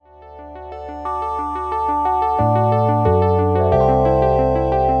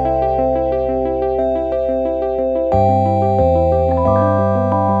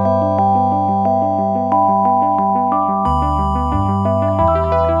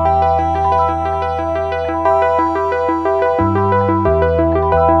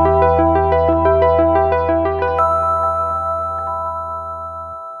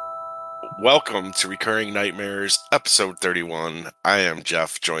Recurring Nightmares, episode 31. I am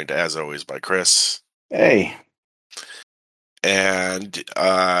Jeff, joined as always by Chris. Hey. And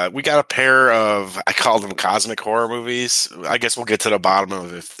we got a pair of, I call them cosmic horror movies. I guess we'll get to the bottom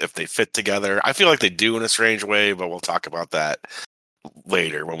of if they fit together. I feel like they do in a strange way, but we'll talk about that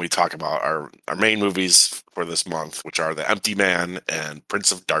later when we talk about our main movies for this month, which are The Empty Man and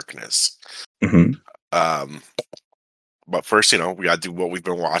Prince of Darkness. Mm-hmm. But first, we got to do what we've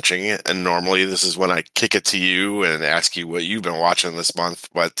been watching. And normally this is when I kick it to you and ask you what you've been watching this month.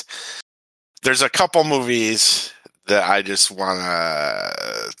 But there's a couple movies that I just want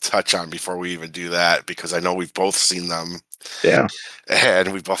to touch on before we even do that, because I know we've both seen them. Yeah.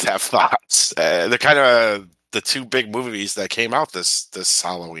 And we both have thoughts. They're kind of the two big movies that came out this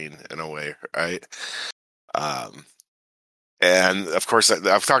Halloween in a way, right? And of course,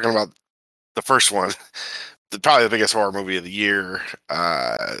 I'm talking about the first one. Probably the biggest horror movie of the year,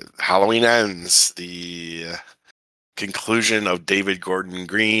 Halloween Ends, the conclusion of David Gordon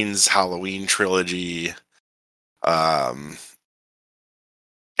Green's Halloween trilogy. And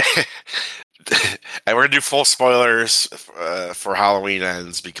we're going to do full spoilers for Halloween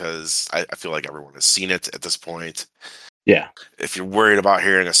Ends because I feel like everyone has seen it at this point. Yeah. If you're worried about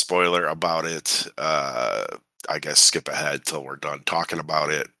hearing a spoiler about it, I guess skip ahead till we're done talking about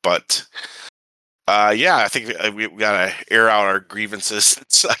it. But I think we got to air out our grievances and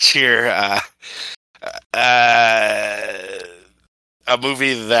such here. A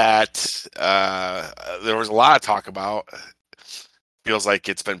movie that there was a lot of talk about. Feels like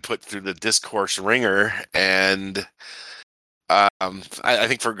it's been put through the discourse ringer, and I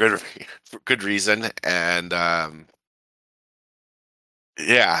think for good reason. And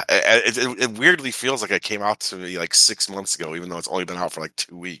it weirdly feels like it came out to me like 6 months ago, even though it's only been out for like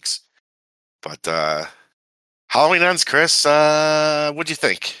 2 weeks. But Halloween Ends, Chris, what'd you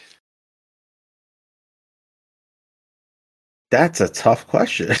think? That's a tough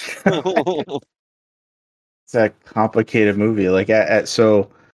question. It's a complicated movie. Like, so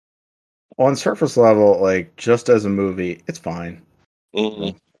on surface level, like, just as a movie, it's fine.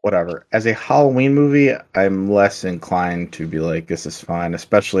 Mm-hmm. Whatever. As a Halloween movie, I'm less inclined to be like, this is fine,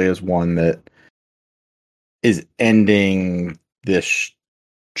 especially as one that is ending this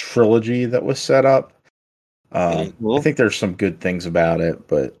trilogy that was set up. I think there's some good things about it,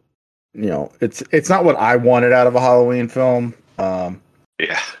 but it's not what I wanted out of a Halloween film.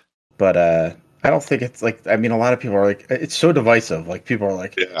 But I don't think it's like, I mean, a lot of people are like, it's so divisive. Like, people are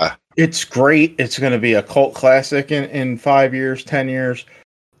like, it's great, it's going to be a cult classic in 5 years, 10 years,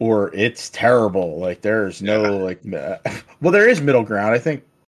 or it's terrible. Like, there's no like, well, there is middle ground. I think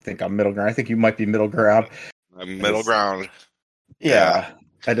I'm middle ground. I think you might be middle ground. I'm middle ground. Yeah.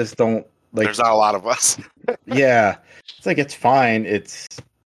 I just don't like. There's not a lot of us. Yeah. It's like, it's fine. It's,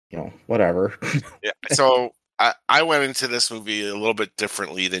 whatever. Yeah. So I went into this movie a little bit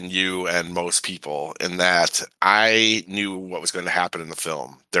differently than you and most people, in that I knew what was going to happen in the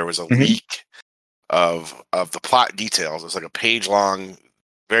film. There was a leak of the plot details. It was like a page-long,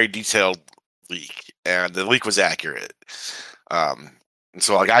 very detailed leak, and the leak was accurate. And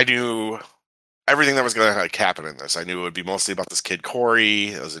so, like, I knew everything that was going to happen in this. I knew it would be mostly about this kid Corey.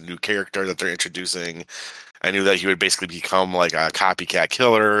 It was a new character that they're introducing. I knew that he would basically become like a copycat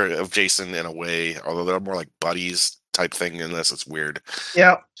killer of Jason in a way, although they're more like buddies type thing in this. It's weird.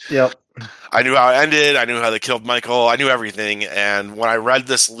 Yep. I knew how it ended. I knew how they killed Michael. I knew everything. And when I read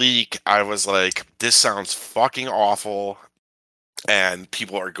this leak, I was like, this sounds fucking awful. And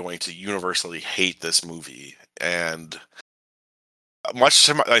people are going to universally hate this movie. And much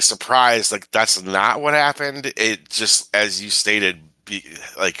to my surprise, like, that's not what happened. It just, as you stated,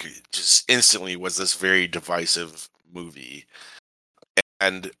 just instantly was this very divisive movie.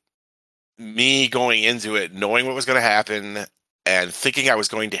 And me going into it, knowing what was going to happen and thinking I was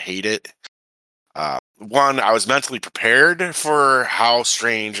going to hate it. One, I was mentally prepared for how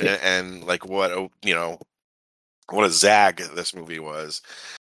strange and like what a zag this movie was.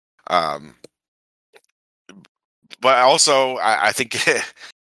 But also, I think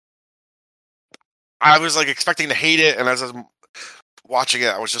I was like expecting to hate it, and as I was watching it,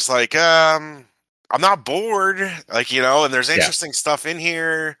 I was just like, I'm not bored, and there's interesting stuff in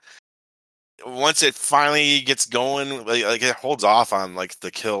here. Once it finally gets going, like it holds off on like the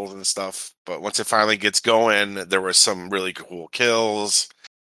kills and stuff, but once it finally gets going, there was some really cool kills.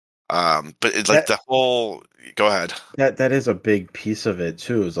 But it's like the whole. Go ahead. That is a big piece of it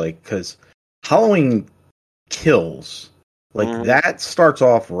too. Is like, because Halloween kills, like, that starts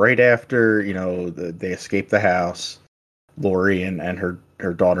off right after they escape the house. Lori and her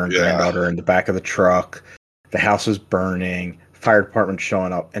daughter and granddaughter in the back of the truck. The house is burning. fire department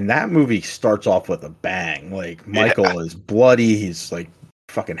showing up, and that movie starts off with a bang. Like Yeah. Michael is bloody, he's like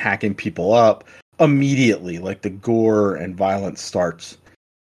fucking hacking people up immediately. Like the gore and violence starts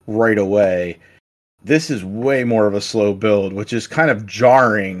right away. This is way more of a slow build, which is kind of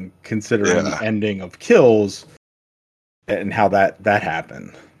jarring considering the ending of Kills and how that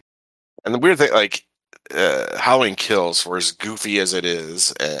happened. And the weird thing, like, Halloween Kills, for as goofy as it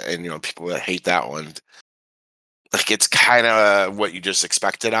is, and people that hate that one, like, it's kind of what you just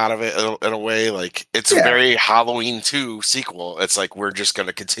expected out of it in a way. Like, it's a very Halloween 2 sequel. It's like, we're just going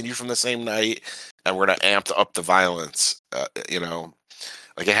to continue from the same night, and we're going to amp up the violence.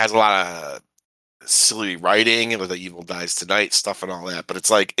 Like, it has a lot of silly writing with the Evil Dies Tonight stuff and all that, but it's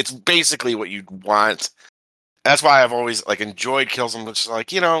like, it's basically what you'd want. That's why I've always like enjoyed Kills, and just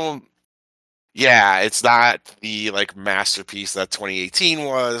like, yeah, it's not the like masterpiece that 2018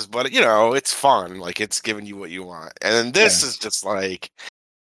 was, but it's fun. Like, it's giving you what you want. And then this is just like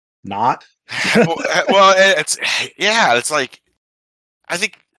not. well, it's like, I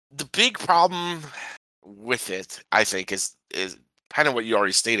think the big problem with it, I think, is kind of what you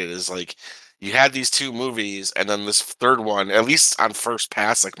already stated, is like, you had these two movies, and then this third one, at least on first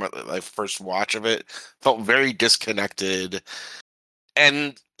pass, like my first watch of it, felt very disconnected.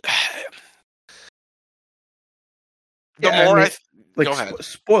 And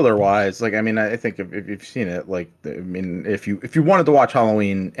spoiler wise, like, I mean, I think if you've seen it, like, I mean, if you wanted to watch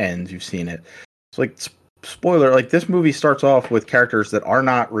Halloween Ends, you've seen it. It's like, spoiler, like, this movie starts off with characters that are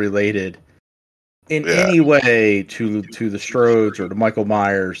not related in any way to the Strodes or to Michael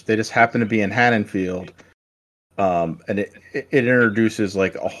Myers. They just happen to be in Haddonfield. And it introduces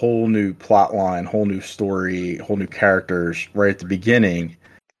like a whole new plot line, whole new story, whole new characters right at the beginning,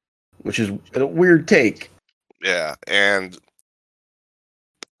 which is a weird take. Yeah, and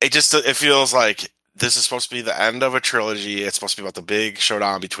it feels like this is supposed to be the end of a trilogy. It's supposed to be about the big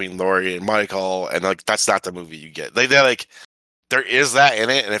showdown between Laurie and Michael, and like, that's not the movie you get. They're like, there is that in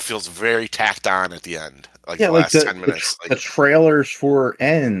it, and it feels very tacked on at the end. Like, the last 10 minutes. The trailers for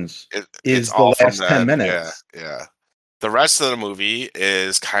Ends is the last 10 minutes. Yeah. The rest of the movie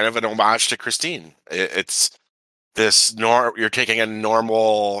is kind of an homage to Christine. It's this you're taking a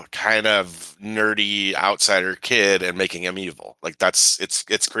normal kind of nerdy outsider kid and making him evil. Like,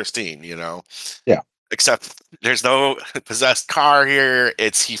 it's Christine, Yeah. Except there's no possessed car here.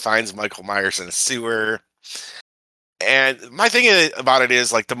 He finds Michael Myers in a sewer. And my thing about it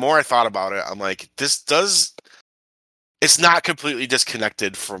is, like, the more I thought about it, I'm like, it's not completely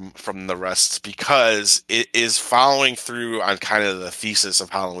disconnected from the rest, because it is following through on kind of the thesis of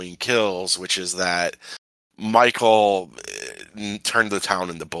Halloween Kills, which is that Michael turned the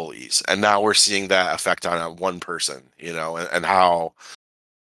town into bullies. And now we're seeing that effect on one person, and how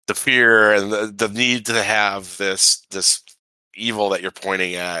the fear and the need to have this evil that you're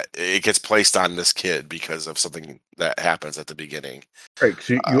pointing at, it gets placed on this kid because of something that happens at the beginning. Right.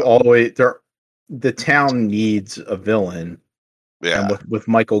 So you always the town needs a villain. Yeah. And with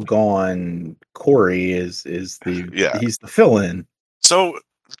Michael gone, Corey is he's the fill-in. So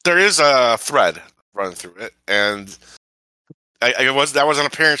there is a thread running through it, and that wasn't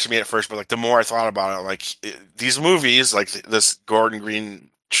apparent to me at first, but like, the more I thought about it, like, these movies, like this Gordon Green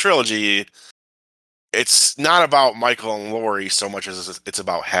trilogy, it's not about Michael and Laurie so much as it's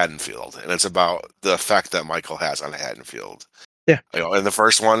about Haddonfield, and it's about the effect that Michael has on Haddonfield. Yeah. In the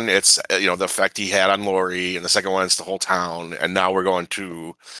first one, it's the effect he had on Laurie, and the second one, it's the whole town, and now we're going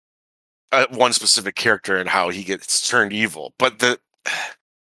to one specific character and how he gets turned evil.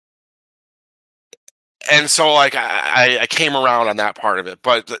 And so, like, I came around on that part of it.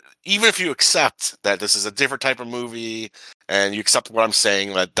 But even if you accept that this is a different type of movie, and you accept what I'm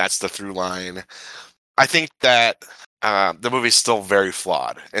saying, that that's the through line, I think that the movie's still very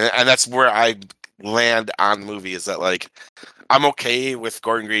flawed. And that's where I land on the movie, is that, like, I'm okay with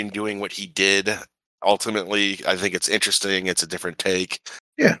Gordon Green doing what he did. Ultimately, I think it's interesting. It's a different take.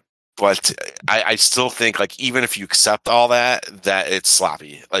 Yeah. But I still think, like, even if you accept all that it's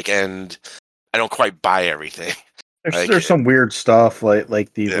sloppy. Like, and I don't quite buy everything. There's some weird stuff,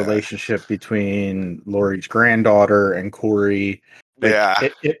 like the relationship between Laurie's granddaughter and Corey.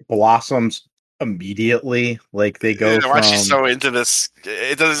 Like, it blossoms immediately. Like, they go why she's so into this.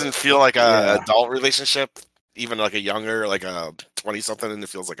 It doesn't feel like a adult relationship, even like a younger, like a 20-something, and it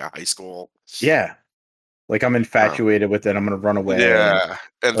feels like a high school. Yeah. Like, I'm infatuated with it. I'm going to run away. Yeah.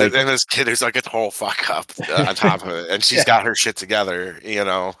 And this kid who's like a total fuck up on top of it. And she's got her shit together,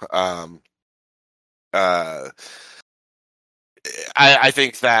 I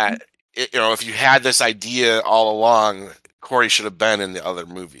think that, if you had this idea all along, Corey should have been in the other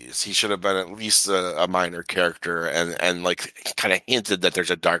movies. He should have been at least a minor character, and like kind of hinted that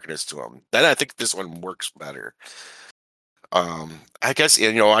there's a darkness to him. Then I think this one works better. I guess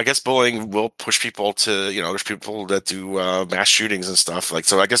I guess bullying will push people to, there's people that do mass shootings and stuff, like,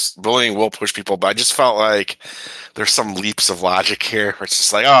 so I guess bullying will push people, but I just felt like there's some leaps of logic here where it's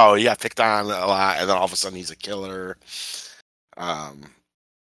just like, oh, he got picked on a lot, and then all of a sudden he's a killer.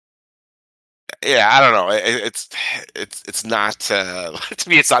 Yeah, I don't know. It's not to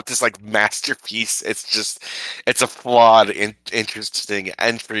me. It's not this like masterpiece. It's a flawed, interesting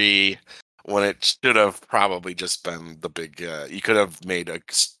entry when it should have probably just been the big. You could have made a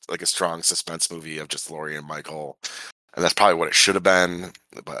strong suspense movie of just Laurie and Michael, and that's probably what it should have been.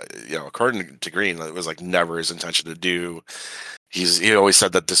 But according to Green, it was like never his intention to do. He always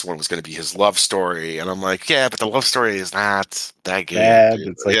said that this one was going to be his love story, and I'm like, yeah, but the love story is not that good. Bad.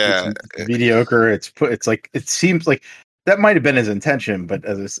 It's like it's mediocre. It's like, it seems like that might have been his intention, but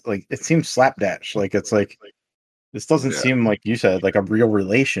it seems slapdash. Like, it's like, this doesn't seem, like you said, like a real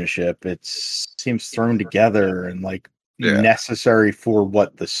relationship. It seems thrown together and like necessary for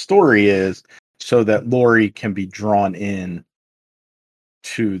what the story is, so that Laurie can be drawn in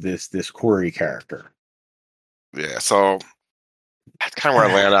to this Corey character. Yeah, so that's kind of where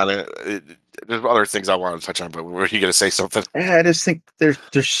I land on it. There's other things I want to touch on, but were you going to say something? Yeah, I just think there's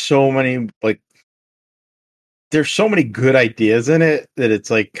so many, like, there's so many good ideas in it that it's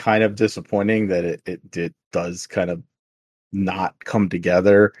like kind of disappointing that it does kind of not come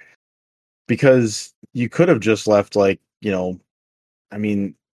together, because you could have just left, like, I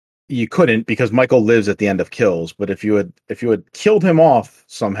mean, you couldn't, because Michael lives at the end of Kills, but if you had killed him off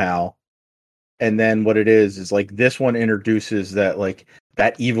somehow, and then what it is like this one introduces that, like,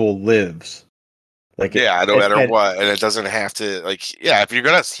 that evil lives. Like, yeah, no matter what, and it doesn't have to, like, yeah, if you're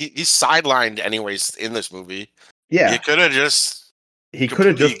gonna, he's sidelined anyways in this movie. Yeah, he could have just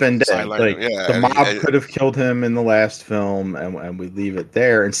been dead. Like, the mob could have killed him in the last film, and we leave it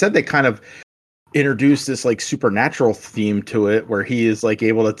there. Instead, they kind of introduce this like supernatural theme to it, where he is like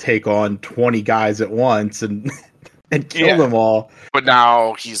able to take on 20 guys at once and kill them all. But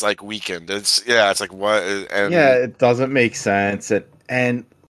now he's like weakened. It's like, what? And it doesn't make sense. And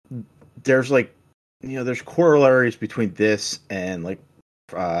there's like, there's corollaries between this and like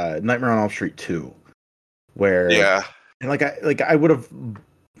Nightmare on Elm Street 2, where and I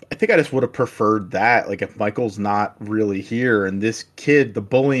think I just would have preferred that, like, if Michael's not really here and this kid, the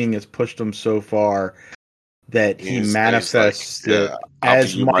bullying has pushed him so far that he manifests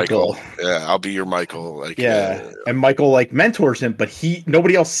as Michael. Yeah, I'll be your Michael. Like, and Michael like mentors him, but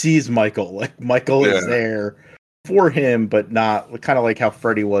nobody else sees Michael. Like, Michael is there for him, but not, kind of like how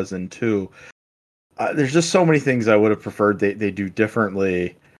Freddy was in 2. There's just so many things I would have preferred they do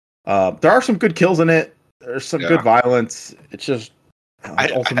differently. There are some good kills in it. There's some good violence. It's just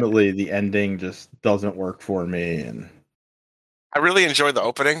ultimately the ending just doesn't work for me. And I really enjoyed the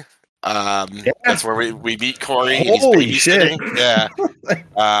opening. That's where we meet Corey. Holy shit! Yeah.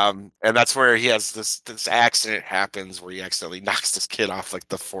 And that's where he has this accident happens where he accidentally knocks this kid off like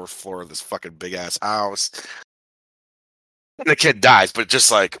the 4th floor of this fucking big ass house. And the kid dies, but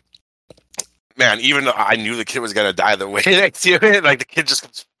just like, man, even though I knew the kid was gonna die the way they do it, like, the kid just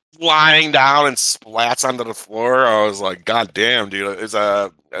comes flying down and splats onto the floor. I was like, God damn, dude. It was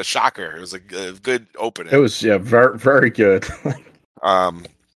a shocker. It was a good opening. It was, very, very good. I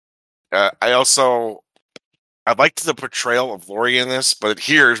liked the portrayal of Laurie in this, but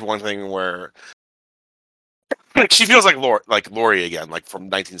here's one thing where, like, she feels like Laurie again, like from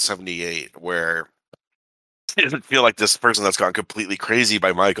 1978, where she doesn't feel like this person that's gone completely crazy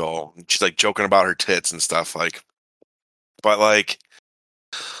by Michael. She's like joking about her tits and stuff, like, but like,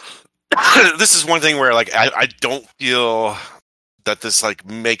 this is one thing where, like, I don't feel that this like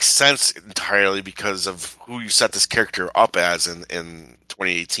makes sense entirely because of who you set this character up as in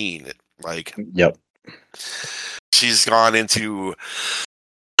 2018. Like, she's gone into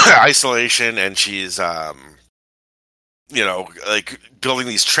isolation, and she's like building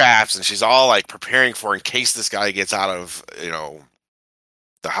these traps, and she's all like preparing for in case this guy gets out of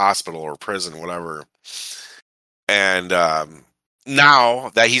the hospital or prison, whatever. And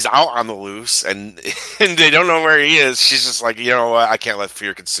now that he's out on the loose and they don't know where he is, she's just like, you know what? I can't let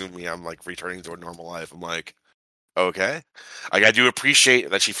fear consume me. I'm like returning to a normal life. I'm like, okay. Like, I do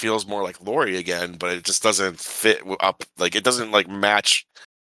appreciate that she feels more like Laurie again, but it just doesn't fit up. Like, it doesn't like match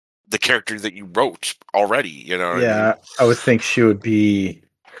the character that you wrote already, you know? What I mean? I would think she would be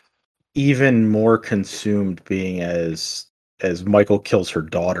even more consumed being as Michael kills her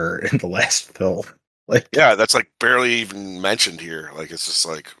daughter in the last film. Like, that's like barely even mentioned here. Like, it's just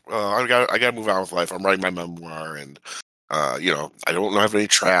like, well, I gotta move on with life. I'm writing my memoir, and I don't have any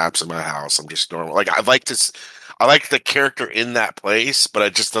traps in my house. I'm just normal. Like I like the character in that place, but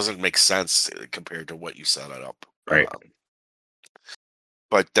it just doesn't make sense compared to what you set it up. Right.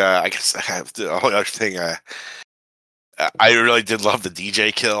 But I guess I have the only other thing. I really did love the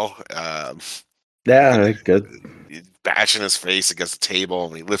DJ kill. Yeah, good. Bashing his face against the table,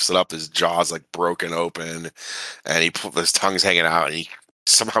 and he lifts it up. His jaw's like broken open, and his tongue's hanging out, and he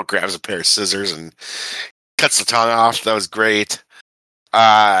somehow grabs a pair of scissors and cuts the tongue off. That was great.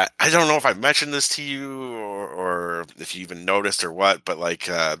 I don't know if I mentioned this to you or if you even noticed or what, but like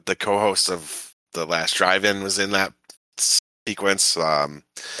the co-host of the last drive-in was in that sequence.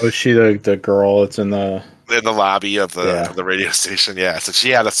 Was she the girl that's in the lobby of the radio station? Yeah, so she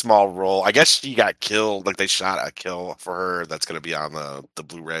had a small role. I guess she got killed. Like they shot a kill for her. That's going to be on the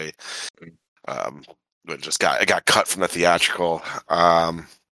Blu-ray. But it got cut from the theatrical. But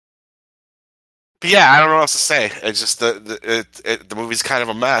yeah, I don't know what else to say. It's just the movie's kind of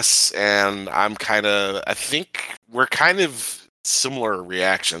a mess, and I think we're kind of similar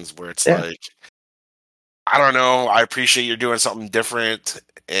reactions where it's like, I don't know, I appreciate you're doing something different,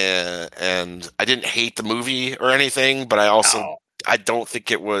 and I didn't hate the movie or anything, but I don't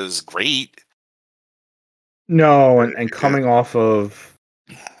think it was great. No, and coming off of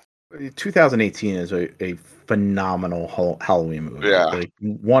 2018 is a phenomenal Halloween movie. Yeah. Like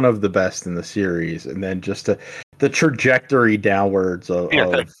one of the best in the series, and then just the trajectory downwards of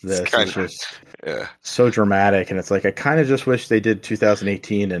this is just so dramatic, and it's like I kind of just wish they did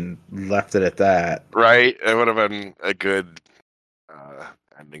 2018 and left it at that. Right, it would have been a good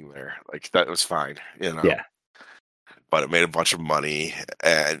ending there. Like that was fine, Yeah. But it made a bunch of money,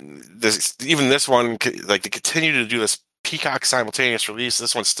 and this one, like they continue to do this Peacock simultaneous release.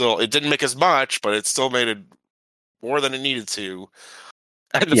 This one it didn't make as much, but it still made it more than it needed to.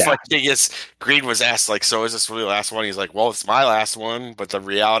 And the funny thing is, Green was asked, like, so is this really the last one? He's like, well, it's my last one, but the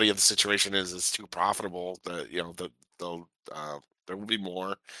reality of the situation is it's too profitable that, there will be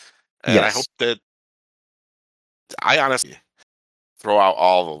more. And I hope that I honestly throw out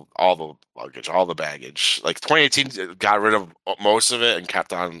all the luggage, all the baggage. Like 2018 got rid of most of it and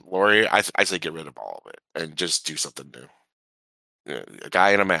kept on Laurie. I say get rid of all of it and just do something new. A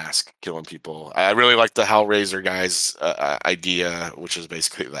guy in a mask killing people. I really like the Hellraiser guy's idea, which is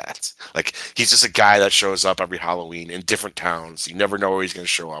basically that. Like he's just a guy that shows up every Halloween in different towns. You never know where he's going to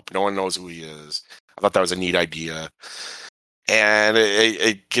show up. No one knows who he is. I thought that was a neat idea. And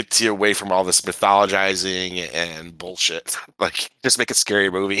it gets you away from all this mythologizing and bullshit. Like, just make a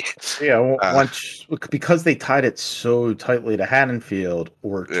scary movie. Yeah, because they tied it so tightly to Haddonfield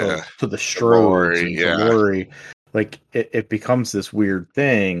or to the Strodes and to Laurie, like it becomes this weird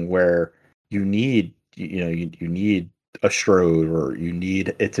thing where you need a Strode or you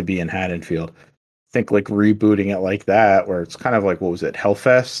need it to be in Haddonfield. Think like rebooting it like that, where it's kind of like, what was it,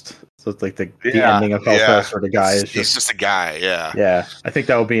 Hellfest? So it's like the ending of Hellfest, where the guy he's just a guy. Yeah. Yeah. I think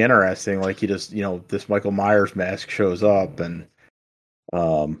that would be interesting. Like he just, this Michael Myers mask shows up, and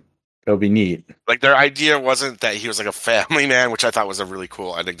it would be neat. Like their idea wasn't that he was like a family man, which I thought was a really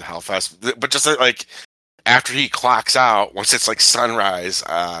cool ending to Hellfest, but just like after he clocks out, once it's like sunrise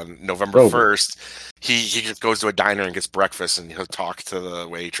on November 1st, he just goes to a diner and gets breakfast, and he'll talk to the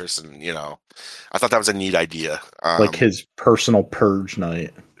waitress, and I thought that was a neat idea. Like his personal purge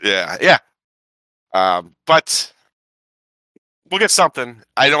night. Yeah. But we'll get something.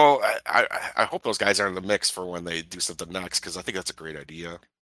 I hope those guys are in the mix for when they do something next, because I think that's a great idea.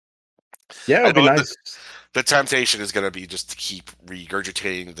 Yeah, it'd be nice. The temptation is going to be just to keep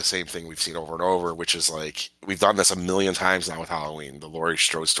regurgitating the same thing we've seen over and over, which is like, we've done this a million times now with Halloween. The Laurie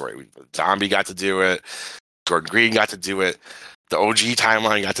Strode story. Zombie got to do it. Gordon Green got to do it. The OG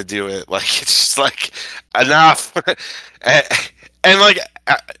timeline got to do it. Like, it's just like, enough. and like,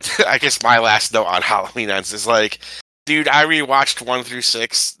 I guess my last note on Halloween Ends is like, dude, I rewatched 1 through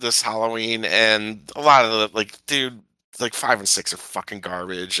 6 this Halloween, and a lot of the, like, dude, like 5 and 6 are fucking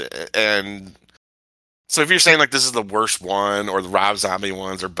garbage. And so if you're saying like this is the worst one or the Rob Zombie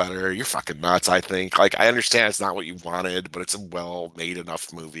ones are better, you're fucking nuts, I think. Like, I understand it's not what you wanted, but it's a well-made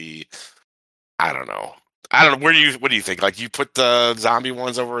enough movie. I don't know. What do you think? Like, you put the zombie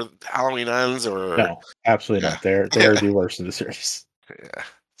ones over Halloween Ends, or no? Absolutely not. They're the worst of the series. Yeah.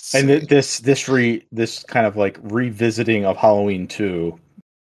 And this kind of like revisiting of Halloween 2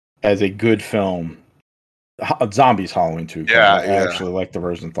 as a good film. Zombies Halloween 2. I actually like the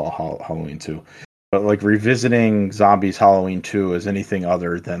Rosenthal Halloween 2. But like revisiting Zombies Halloween 2 as anything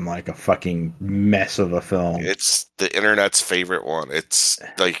other than like a fucking mess of a film. It's the internet's favorite one. It's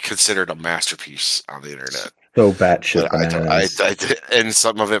like considered a masterpiece on the internet. So batshit. And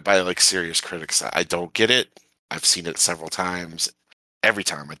some of it by like serious critics. I don't get it. I've seen it several times. Every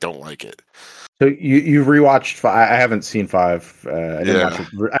time, I don't like it. So you rewatched five? I haven't seen five. I didn't watch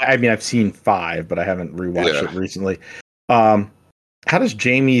Yeah, it. I mean, I've seen five, but I haven't rewatched yeah. it recently. How does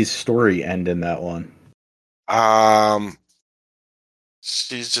Jamie's story end in that one? Um,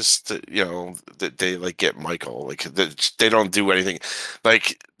 she's just they like get Michael, like they don't do anything.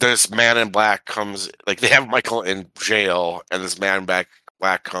 Like this man in black comes, like they have Michael in jail, and this man in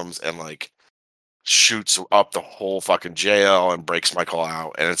black comes and like shoots up the whole fucking jail and breaks Michael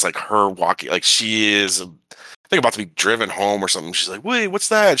out, and it's like her walking, like she is, I think, about to be driven home or something. She's like, "Wait, what's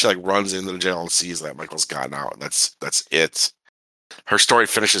that?" And she like runs into the jail and sees that Michael's gotten out, and that's it. Her story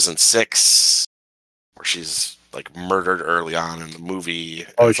finishes in 6, where she's like murdered early on in the movie.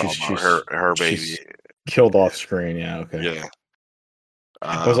 Oh, It's all about her baby. she's killed off screen. Yeah, okay. Yeah.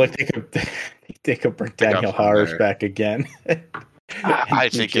 I was like, they could bring Daniel Harris back again. I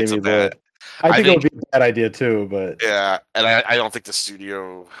think it's a Jamie bad. I think it would be a bad idea too, but yeah, and I don't think the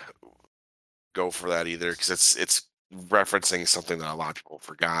studio go for that either, because it's referencing something that a lot of people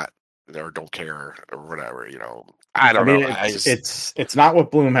forgot or don't care or whatever. I don't know. It's not with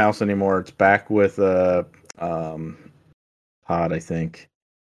Blumhouse anymore. It's back with Pod, I think.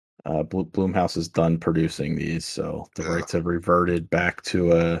 Blumhouse is done producing these, so the rights have reverted back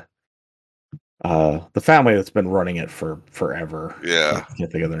to the family that's been running it for forever. Yeah, I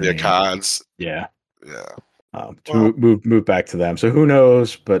can't think of their name. Cons. Yeah. Well, move back to them. So who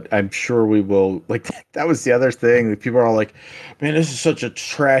knows? But I'm sure we will. Like that was the other thing. People are all like, "Man, this is such a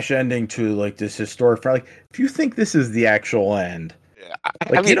trash ending to like this historic." Like, if you think this is the actual end, yeah,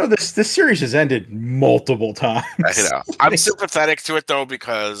 I mean, this series has ended multiple times. I know. I'm sympathetic to it though,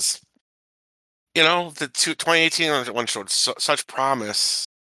 because the 2018 one showed such promise.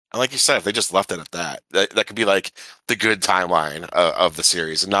 And like you said, if they just left it at that could be like the good timeline of the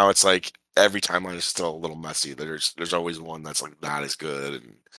series. And now it's like every timeline is still a little messy. There's always one that's like not as good.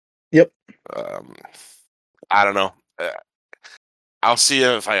 And yep. I don't know. I'll see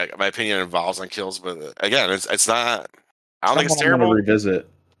if my opinion involves on kills, but again, it's not. I don't think it's terrible. I'm gonna revisit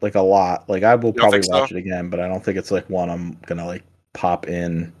like a lot. Like I will probably watch it again, but I don't think it's like one I'm gonna like pop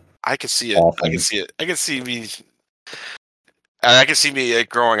in. I can see it. Often. I can see it. I can see me. And I can see it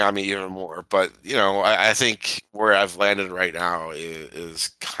growing on me even more. But, I think where I've landed right now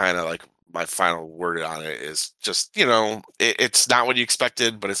is kind of like my final word on it is just, it's not what you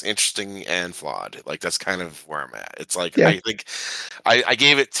expected, but it's interesting and flawed. Like, that's kind of where I'm at. It's like, I think I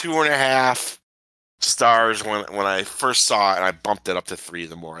gave it 2.5 stars when I first saw it, and I bumped it up to 3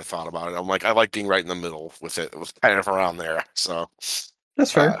 the more I thought about it. I'm like, I like being right in the middle with it. It was kind of around there. So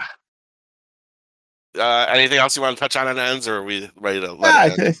that's fair. Anything else you want to touch on ends, or are we ready to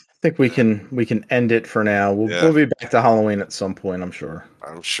let it end? I think we can end it for now. We'll be back to Halloween at some point, I'm sure.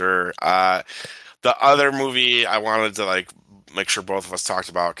 I'm sure. The other movie I wanted to make sure both of us talked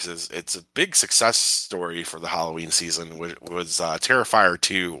about, because it's a big success story for the Halloween season, was Terrifier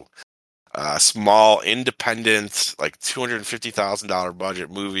 2. Small, independent, like $250,000 budget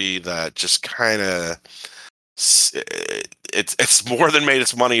movie that just kind of it's more than made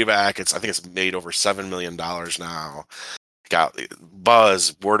its money back. I think it's made over $7 million now. Got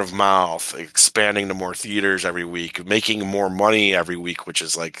buzz, word of mouth, expanding to more theaters every week, making more money every week, which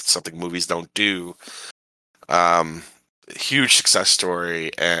is like something movies don't do. Huge success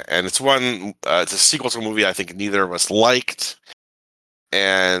story, and it's it's a sequel to a movie I think neither of us liked,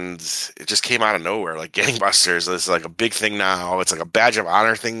 and it just came out of nowhere like gangbusters. It's like a big thing now. It's like a badge of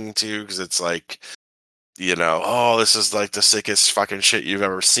honor thing too, because it's like, this is like the sickest fucking shit you've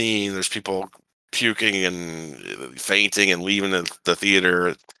ever seen. There's people puking and fainting and leaving the theater.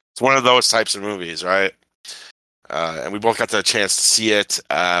 It's one of those types of movies, right? And we both got the chance to see it.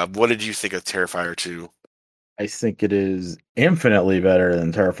 What did you think of Terrifier 2? I think it is infinitely better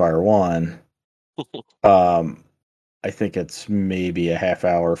than Terrifier 1. I think it's maybe a half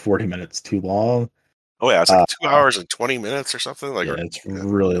hour, 40 minutes too long. Oh yeah, it's like 2 hours and 20 minutes or something. It's a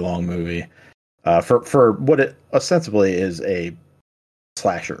really long movie. For what it ostensibly is a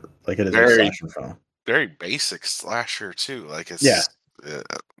slasher, like it is a slasher film. Very basic slasher too. Like it's yeah.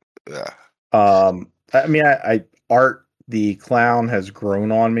 I mean, Art the clown has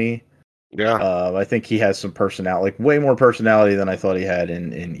grown on me. Yeah. I think he has some personality, like way more personality than I thought he had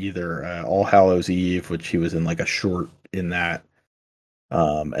in either All Hallows Eve, which he was in like a short in that,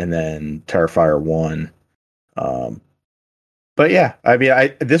 and then Terrifier 1. But yeah, I mean,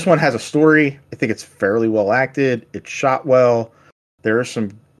 this one has a story. I think it's fairly well acted. It's shot well. There are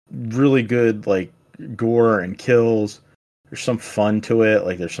some really good like gore and kills. There's some fun to it.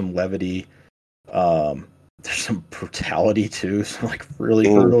 Like there's some levity. There's some brutality too. Some like really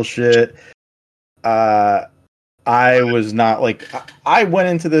brutal shit. I was not like I went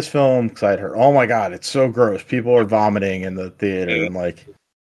into this film because I'd heard, oh my god, it's so gross. People are vomiting in the theater, and like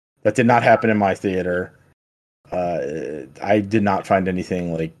that did not happen in my theater. I did not find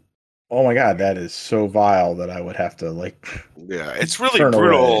anything like, oh my god, that is so vile that I would have to like Yeah, it's really turn away.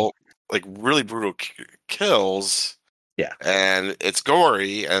 brutal, like really brutal kills, Yeah, and it's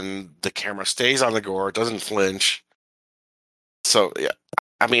gory, and the camera stays on the gore, it doesn't flinch. So yeah,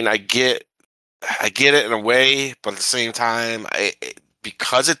 I mean, I get it in a way, but at the same time,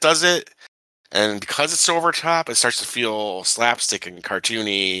 because it does it, and because it's so over top, it starts to feel slapstick and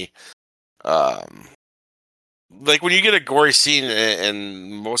cartoony. Um, like when you get a gory scene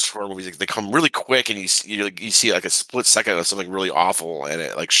in most horror movies, like, they come really quick, and you see like a split second of something really awful, and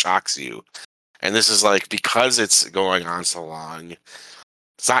it like shocks you. And this is like because it's going on so long,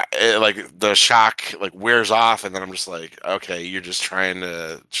 it's not like the shock like wears off, and then I'm just like, okay, you're just trying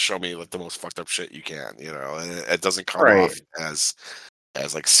to show me like the most fucked up shit you can, and it doesn't come right. off as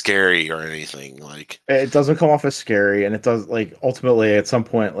like scary or anything. Like, It doesn't come off as scary, and it does like ultimately at some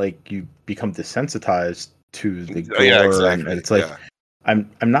point like you become desensitized to the yeah, gore, and exactly, it's like yeah, I'm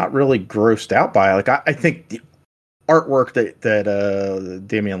not really grossed out by it. Like I think the artwork that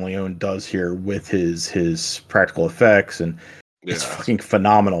Damien Leone does here with his practical effects and it's yeah, fucking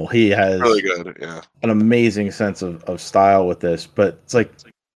phenomenal. He really has good, yeah, an amazing sense of style with this, but it's like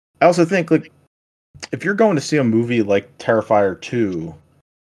I also think like if you're going to see a movie like Terrifier 2,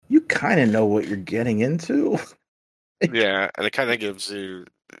 you kind of know what you're getting into. yeah, and it kind of gives you,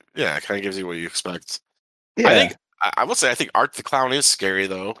 yeah, it kind of gives you what you expect. I think Yeah. I will say I think Art the Clown is scary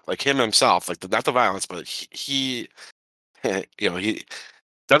though, like him himself, like not the violence, but he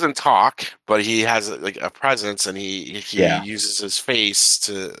doesn't talk, but he has like a presence, and he Yeah. uses his face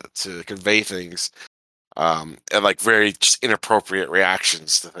to convey things, and like very just inappropriate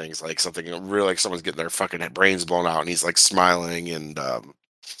reactions to things, like something really like someone's getting their fucking brains blown out, and he's like smiling, and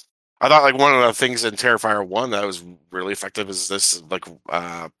I thought like one of the things in Terrifier 1 that was really effective is this like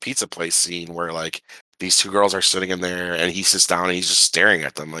pizza place scene where like these two girls are sitting in there, and he sits down and he's just staring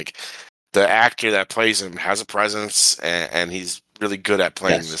at them. Like the actor that plays him has a presence, and he's really good at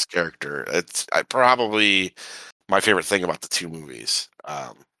playing Yes. this character. It's probably my favorite thing about the two movies.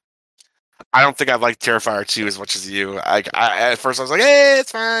 I don't think I liked Terrifier 2 as much as you. At first I was like, "Hey,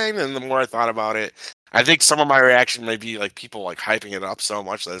 it's fine," and the more I thought about it, I think some of my reaction may be like people like hyping it up so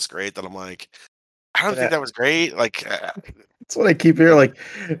much that it's great that I'm like, I don't And think that was great. Like, that's what I keep hearing.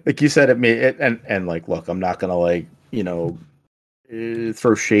 Like you said, it made it, and like, look, I'm not gonna like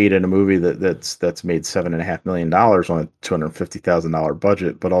throw shade in a movie that's made $7.5 million on a $250,000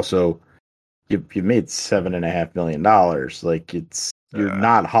 budget, but also you made $7.5 million. Like you're uh,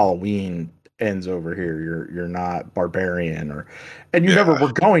 not Halloween ends over here. You're not Barbarian and you never yeah,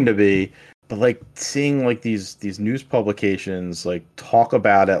 were going to be. But like seeing like these news publications like talk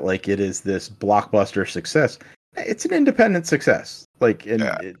about it like it is this blockbuster success. It's an independent success. Like and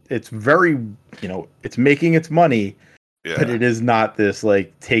yeah, it's very it's making its money, but yeah. it is not this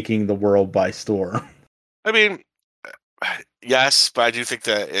like taking the world by storm. I mean, yes, but I do think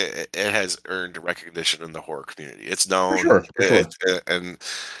that it has earned recognition in the horror community. It's For known, sure, for sure. and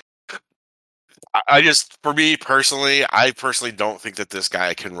I just, for me personally, I personally don't think that this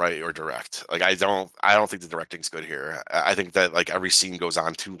guy can write or direct. Like, I don't think the directing's good here. I think that like every scene goes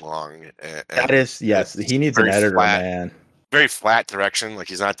on too long, That and is yes, it's he needs an very editor, flat, man. very flat direction. Like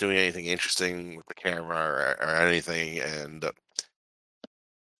he's not doing anything interesting with the camera or anything, and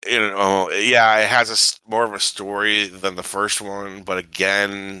yeah, it has more of a story than the first one, but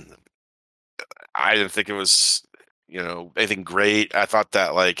again, I didn't think it was anything great. I thought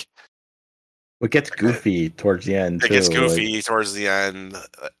that like It gets goofy towards the end it gets too. Like goofy towards the end.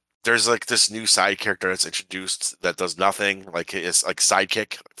 There's like this new side character that's introduced that does nothing. Like it's like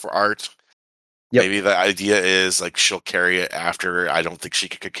sidekick for Art. yep. Maybe the idea is like she'll carry it after. I don't think she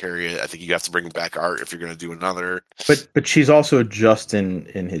could carry it. I think you have to bring back Art if you're going to do another. But she's also just in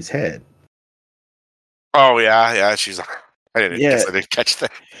his head. Oh yeah, yeah. She's. I didn't Yeah. guess I didn't catch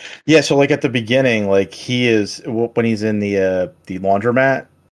that. Yeah, so like at the beginning, like he is when he's in the laundromat,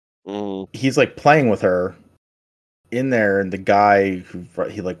 Mm, he's like playing with her in there, and the guy who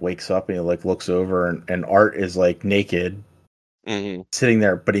he like wakes up and he like looks over, and Art is like naked mm. sitting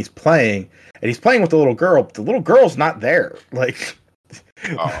there, but he's playing with the little girl. But the little girl's not there. Like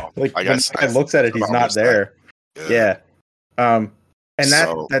Oh, like I when guess the I guy looks at it, he's somehow not missed that. there. Yeah. Yeah. Um and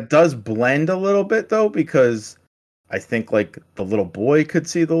So that does blend a little bit though, because I think like the little boy could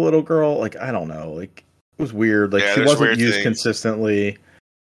see the little girl. Like I don't know. Like it was weird. Like yeah, she there's wasn't weird used things. consistently.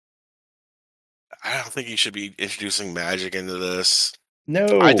 I don't think you should be introducing magic into this. No.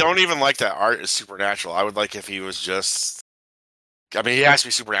 don't even like that art is supernatural. I would like if he was just. I mean, he has to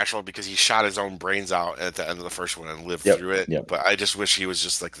be supernatural because he shot his own brains out at the end of the first one and lived through it. Yep. But I just wish he was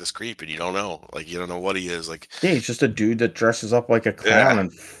just like this creep, and you don't know, like you don't know what he is. Like, Yeah, he's just a dude that dresses up like a clown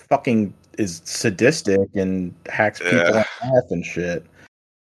and fucking is sadistic and hacks people in half and shit.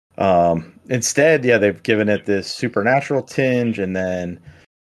 Instead, they've given it this supernatural tinge, and then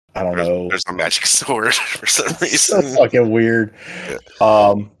I don't know. There's a magic sword for some So reason. fucking weird.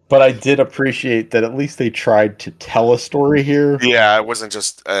 But I did appreciate that at least they tried to tell a story here. Yeah, it wasn't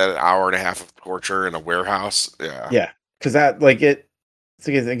just an hour and a half of torture in a warehouse. Yeah, because that like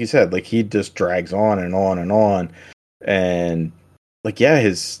you said, like he just drags on and on and on, and like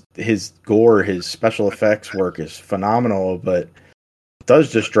his gore, his special effects work is phenomenal, but it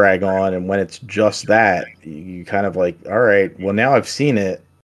does just drag on, and when it's just that, you kind of like, all right, well now I've seen it.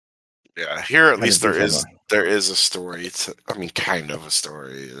 Yeah, here at least there is a story. I mean, kind of a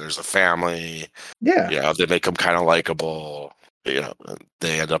story. There's a family. Yeah, they make him kind of likable. They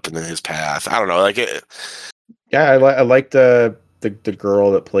end up in his path. I don't know, like it. Yeah, I like the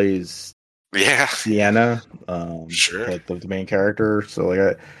girl that plays Sienna. Sure, like the main character. So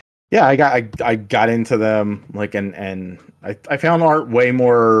like, I got into them like, and I found art way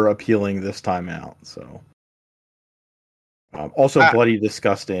more appealing this time out. So, also Bloody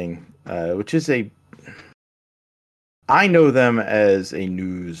Disgusting, which is I know them as a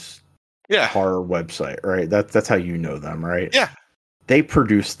news horror website, right? That's how you know them, right? Yeah. They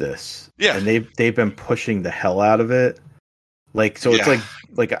produce this, and they've been pushing the hell out of it. Like, so it's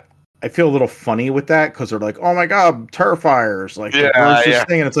like I feel a little funny with that because they're like, oh my god, Terrifiers, like where's this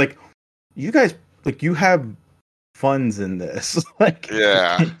thing? And it's like, you guys, like, you have funds in this, like,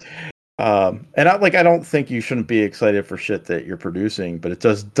 and I don't think you shouldn't be excited for shit that you're producing, but it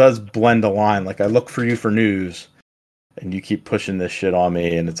does blend a line. Like, I look for you for news, and you keep pushing this shit on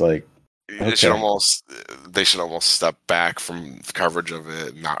me, and it's like, they should almost step back from the coverage of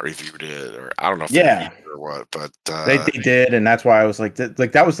it, and not reviewed it, or I don't know if they reviewed it or what, but they did, and that's why I was like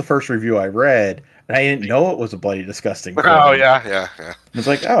that was the first review I read, and I didn't know it was a Bloody Disgusting film. Oh yeah. I was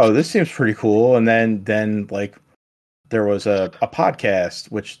like, oh, this seems pretty cool, and then like there was a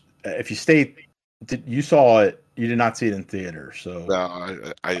podcast, which if you saw it, you did not see it in theater, so no,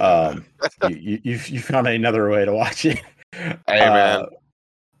 you found another way to watch it. Hey man.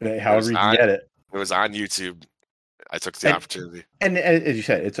 However you can get it. It was on YouTube. I took the opportunity. And as you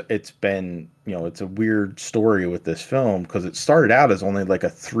said, it's been, it's a weird story with this film because it started out as only like a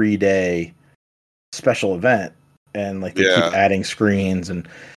 3-day special event, and like they keep adding screens and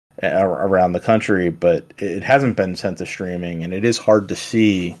around the country, but it hasn't been sent to streaming, and it is hard to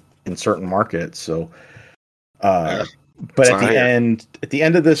see in certain markets. So, but at the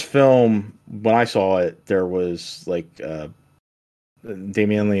end of this film, when I saw it, there was like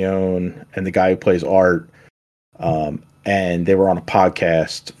Damien Leone and the guy who plays Art, and they were on a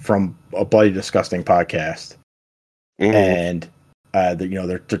podcast from a Bloody Disgusting podcast, and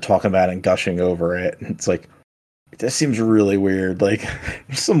they're talking about it and gushing over it, and it's like, this seems really weird. Like,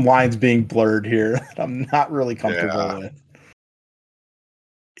 there's some lines being blurred here that I'm not really comfortable with.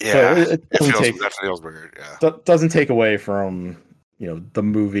 Yeah, it feels weird. Yeah, doesn't take away from the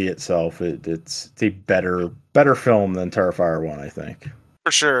movie itself. It's a better film than Terrifier 1, I think.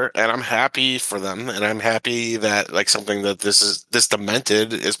 For sure, and I'm happy for them, and I'm happy that like something that this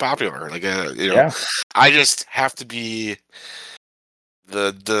Demented is popular. Like, I just have to be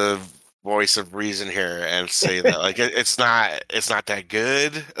the voice of reason here and say that like it's not that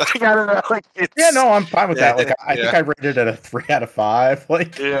good. Like, I don't know. Like, I'm fine with that. Like, I think I rated it a 3 out of 5.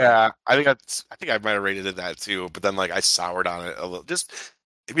 Like, I think I might have rated it that too, but then like I soured on it a little, just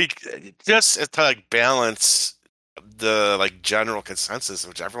to like balance the like general consensus,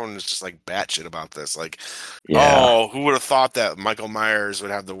 which everyone was just like batshit about this. Like, oh, who would have thought that Michael Myers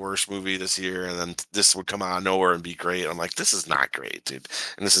would have the worst movie this year, and then this would come out of nowhere and be great? I'm like, this is not great, dude,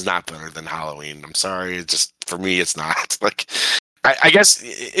 and this is not better than Halloween. I'm sorry, it's just for me, it's not. Like, I guess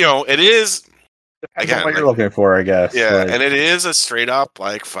it is. Again, what you're looking for, I guess. Yeah, like, and it is a straight up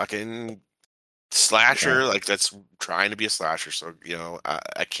like fucking slasher, like that's trying to be a slasher. So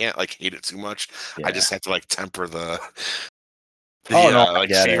I can't like hate it too much. I just have to like temper the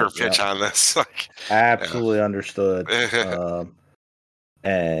fever pitch on this. Like, absolutely understood. But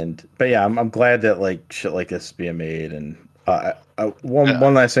I'm glad that like shit like this is being made. And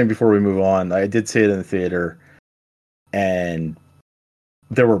one last thing before we move on, I did see it in the theater, and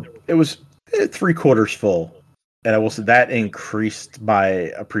it was 3/4 full. And I will say that increased my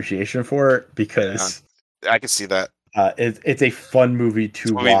appreciation for it because I can see that. It's a fun movie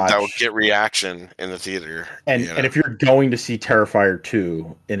to I mean, that would watch. get reaction in the theater. And if you're going to see Terrifier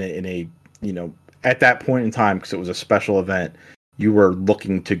 2 in a you know at that point in time, because it was a special event, you were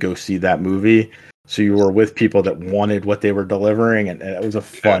looking to go see that movie, so you were with people that wanted what they were delivering, and it was a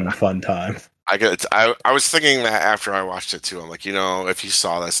fun time. I was thinking that after I watched it too. I'm like, if you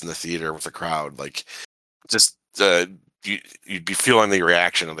saw this in the theater with a crowd, like, just you'd be feeling the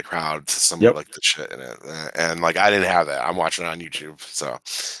reaction of the crowd to some of like the shit in it, and like I didn't have that. I'm watching it on YouTube, so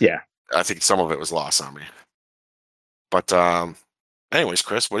yeah, I think some of it was lost on me. But anyways,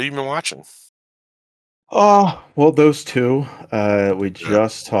 Chris, what have you been watching? Oh, well, those two we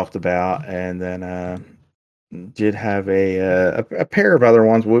just talked about, and then did have a pair of other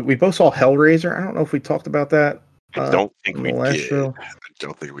ones. We both saw Hellraiser. I don't know if we talked about that. I don't think we did. Show. I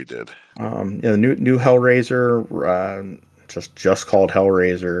don't think we did. The new Hellraiser, just called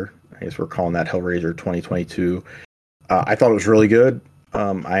Hellraiser. I guess we're calling that Hellraiser 2022. I thought it was really good.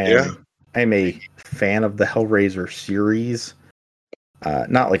 I am a fan of the Hellraiser series.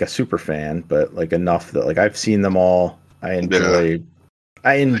 Not like a super fan, but like enough that like I've seen them all. I enjoy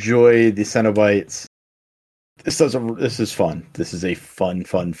the Cenobites. This is fun. This is a fun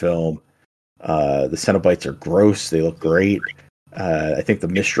film. The Cenobites are gross. They look great. I think the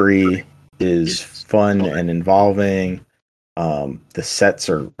mystery is fun and involving. The sets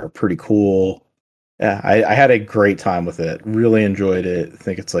are pretty cool. Yeah, I had a great time with it. Really enjoyed it. I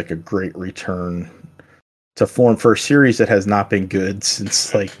think it's like a great return to form for a series that has not been good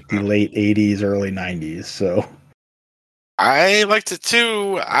since like the late 80s, early 90s. So I liked it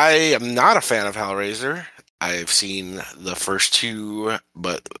too. I am not a fan of Hellraiser. I've seen the first two,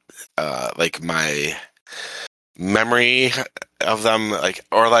 but like my memory of them, I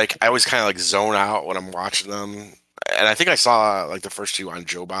always kind of like zone out when I'm watching them. And I think I saw like the first two on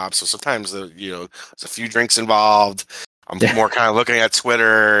Joe Bob. So sometimes there's a few drinks involved. I'm more kind of looking at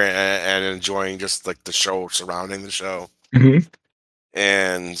Twitter and enjoying just like the show surrounding the show. Mm-hmm.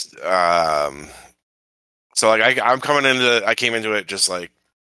 And so like I came into it just like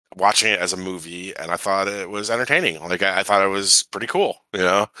watching it as a movie, and I thought it was entertaining. Like I thought it was pretty cool.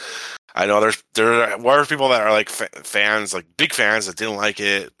 I know there were people that are like fans, like big fans that didn't like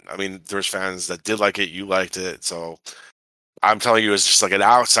it. I mean, there's fans that did like it. You liked it, so I'm telling you, as just like an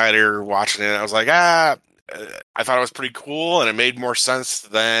outsider watching it, I was like, I thought it was pretty cool, and it made more sense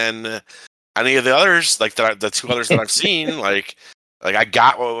than any of the others, like the two others that I've seen. Like I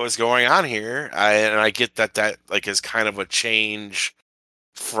got what was going on here, and I get that like is kind of a change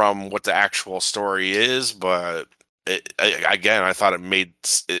from what the actual story is, but I thought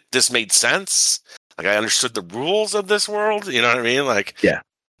this made sense. Like I understood the rules of this world. You know what I mean? Like yeah.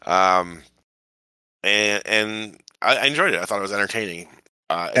 And I enjoyed it. I thought it was entertaining.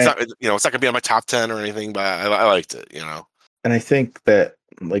 It's not gonna be on my top 10 or anything, but I liked it. And I think that,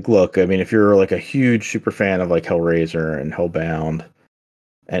 like, look, I mean, if you're like a huge super fan of like Hellraiser and Hellbound,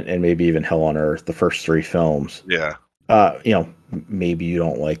 and maybe even Hell on Earth, the first three films, maybe you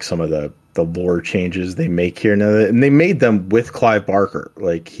don't like some of the lore changes they make here. And they made them with Clive Barker.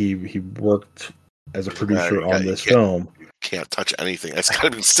 Like he worked as a producer on this film. You can't touch anything. It's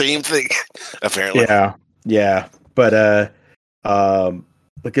kind of the same thing, apparently. Yeah. But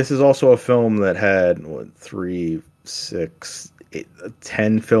like this is also a film that had 3, 6, 8,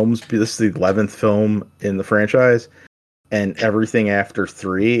 10 films. This is the 11th film in the franchise, and everything after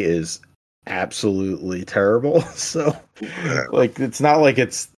 3 is absolutely terrible. So like it's not like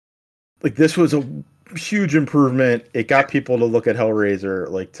it's like this was a huge improvement. It got people to look at Hellraiser.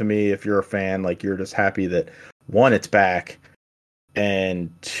 Like, to me, if you're a fan, like, you're just happy that, one, it's back,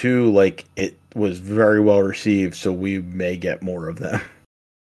 and two, like, it was very well received, so we may get more of them.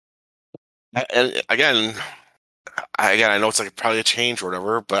 And again, I know it's like probably a change or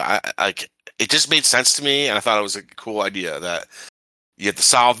whatever, but it just made sense to me, and I thought it was a cool idea that you have to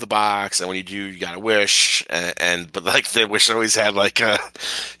solve the box, and when you do, you got to wish, but like the wish always had like a,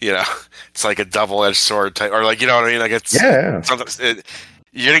 it's like a double-edged sword type, or like, you know what I mean? Like it's something,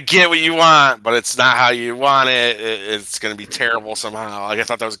 you're gonna get what you want, but it's not how you want it. It's gonna be terrible somehow. Like I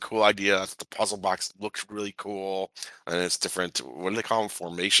thought that was a cool idea. The puzzle box looks really cool, and it's different. What do they call them?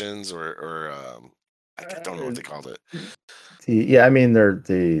 Formations or I don't know what they called it. I mean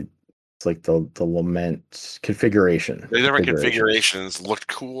it's like the lament configuration. The different configurations looked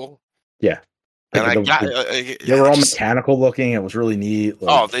cool. Yeah. Like they were all mechanical looking. It was really neat.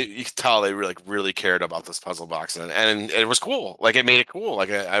 Like, you could tell they really cared about this puzzle box, and it was cool. Like it made it cool. Like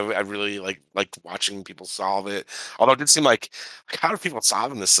I really liked watching people solve it. Although it did seem like how do people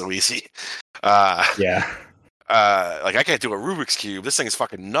solving this so easy? Yeah. Like I can't do a Rubik's cube. This thing is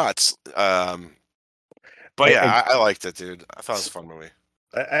fucking nuts. But yeah, I liked it, dude. I thought it was a fun movie.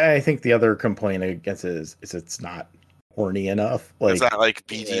 I think the other complaint against it is it's not horny enough. It's Like, not like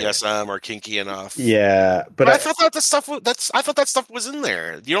BDSM or kinky enough. yeah, but I thought that the stuff I thought that stuff was in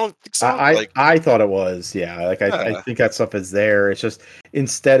there. You don't think so? I thought it was, yeah. Like I think that stuff is there. It's just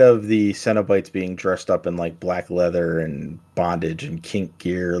instead of the Cenobites being dressed up in like black leather and bondage and kink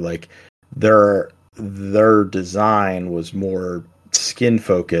gear, like their design was more skin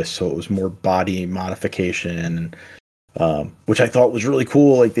focused, so it was more body modification, which I thought was really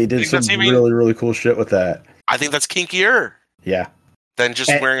cool. Like they did some really cool shit with that. I think that's kinkier. Yeah. Than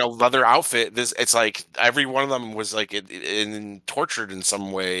just wearing a leather outfit. It's like every one of them was like in tortured in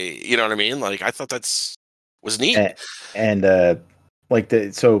some way. You know what I mean? Like I thought was neat. And like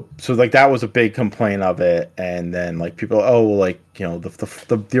so like that was a big complaint of it. And then like people, like you know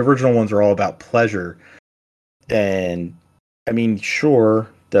the original ones are all about pleasure. And I mean, sure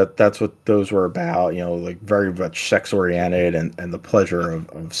that's what those were about. You know, like very much sex oriented and the pleasure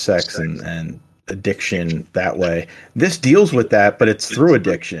of sex and addiction that way. This deals with that, but it's through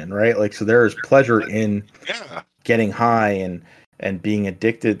addiction, right? Like, so there is pleasure in getting high and being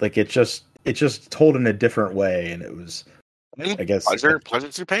addicted. Like, it's just told in a different way, and it was, I guess, pleasure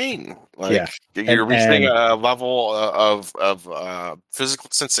through pain. Like you're reaching a level of physical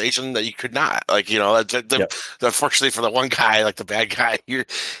sensation that you could not. Like, you know, unfortunately for the one guy, like the bad guy,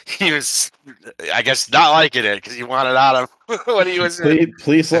 he was, I guess, not liking it because he wanted out of what he was.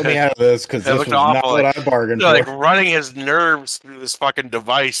 Please let me out of this because this was not what I bargained for. Like running his nerves through this fucking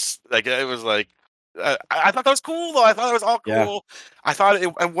device. Like it was like. I thought that was cool though. I thought it was all cool. Yeah. I thought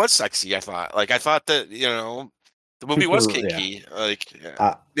it was sexy. I thought that, you know, the movie was kinky. Yeah. Like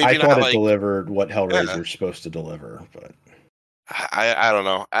I thought it delivered what Hellraiser's supposed to deliver, but I don't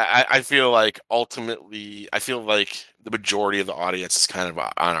know. I feel like ultimately, the majority of the audience is kind of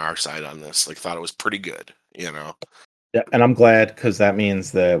on our side on this. Like, thought it was pretty good, you know. Yeah, and I'm glad because that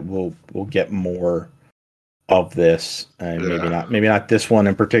means that we'll get more of this, and maybe not this one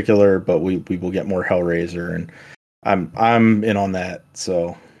in particular, but we will get more Hellraiser, and I'm in on that.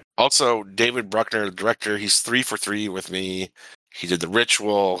 So also David Bruckner, the director, he's 3 for 3 with me. He did The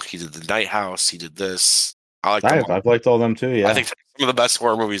Ritual, he did The Night House, he did this. I've liked all them too. Yeah, I think some of the best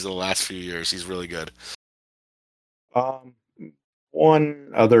horror movies of the last few years. He's really good.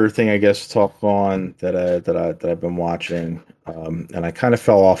 One other thing, I guess, to talk on that I've been watching, and I kind of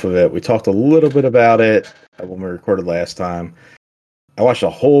fell off of it. We talked a little bit about it when we recorded last time. I watched a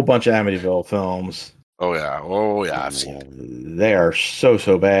whole bunch of Amityville films. Oh yeah, I've seen it. They are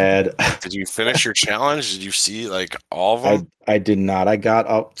so bad. Did you finish your challenge? Did you see like all of them? I did not. I got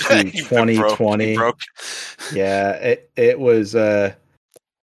up to 2020. Yeah, it was. I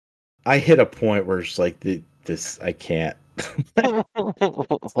hit a point where it's like this. I can't.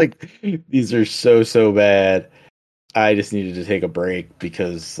 It's like these are so bad. I just needed to take a break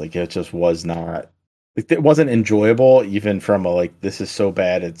because like it just was not. Like, it wasn't enjoyable, even from a like this is so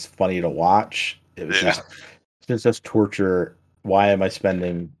bad it's funny to watch. It was just torture. Why am I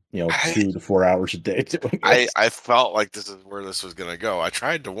spending 2 to 4 hours a day doing this? I felt like this is where this was gonna go. I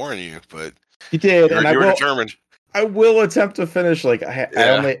tried to warn you, but you did, and you were determined. I will attempt to finish. Like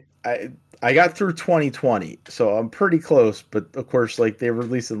I got through 2020, so I'm pretty close. But of course, like they're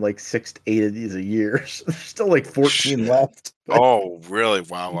releasing like 6 to 8 of these a year. So there's still like 14 left. Oh, really?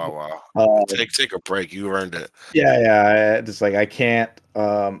 Wow. Take a break. You earned it. Yeah. Just like I can't.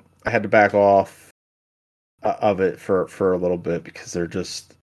 I had to back off of it for a little bit because they're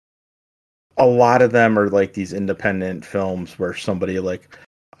just a lot of them are like these independent films where somebody like,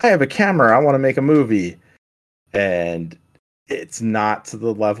 I have a camera, I want to make a movie, and it's not to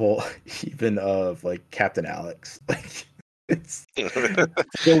the level even of like Captain Alex. Like it's at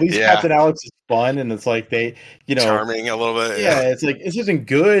least Captain Alex is fun, and it's like they, charming a little bit. Yeah, it's like this isn't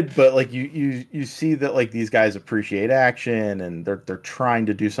good, but like you see that like these guys appreciate action and they're trying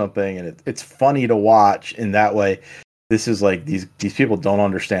to do something, and it's funny to watch in that way. This is like these people don't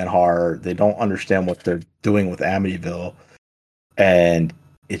understand horror. They don't understand what they're doing with Amityville, and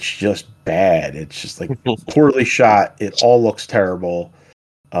it's just bad. It's just like poorly shot. It all looks terrible.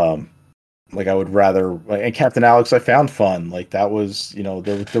 Like I would rather, and Captain Alex, I found fun. Like that was,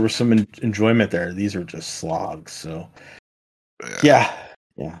 there was some enjoyment there. These are just slogs. So, yeah,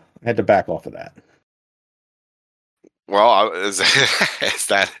 I had to back off of that. Well, is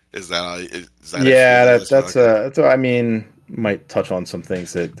that? Yeah, that's. I mean, might touch on some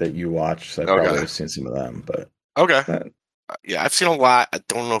things that you watch. So I probably have seen some of them, but okay. Yeah, I've seen a lot. I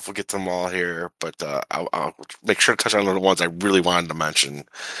don't know if we'll get them all here, but I'll make sure to touch on the ones I really wanted to mention.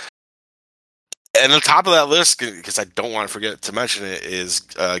 And on top of that list, because I don't want to forget to mention it, is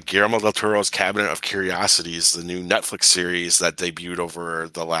Guillermo del Toro's Cabinet of Curiosities, the new Netflix series that debuted over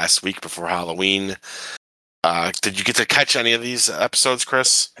the last week before Halloween. Did you get to catch any of these episodes,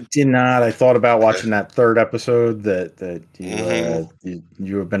 Chris? I did not. I thought about watching that third episode that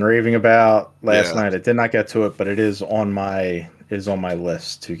you have been raving about last Yeah, night. I did not get to it, but it is on my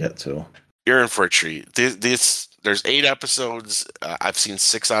list to get to. you're in for a treat. There's 8 episodes. I've seen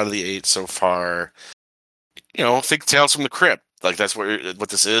 6 out of the 8 so far. Think Tales from the Crypt. Like that's what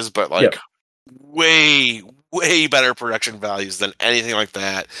this is, but like Yep. way better production values than anything like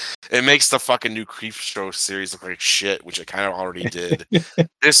that. It makes the fucking new Creepshow series look like shit, which it kind of already did.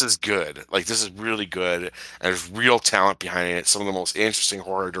 This is good. Like this is really good, and there's real talent behind it. Some of the most interesting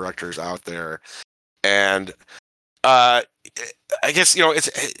horror directors out there, and I guess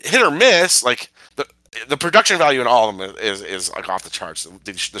it's hit or miss. Like the production value in all of them is like off the charts.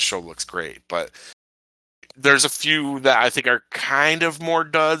 The show looks great, but there's a few that I think are kind of more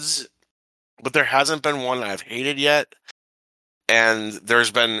duds, but there hasn't been one that I've hated yet. And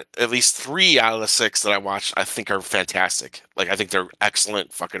there's been at least 3 out of the 6 that I watched I think are fantastic. Like I think they're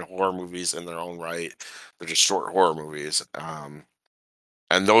excellent fucking horror movies in their own right. They're just short horror movies. And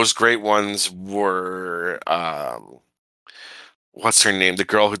those great ones were what's her name? The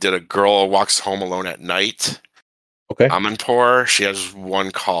girl who did A Girl Walks Home Alone at Night. Okay. Amanpour. She has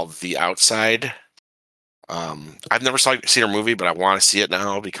one called The Outside. I've never seen her movie, but I want to see it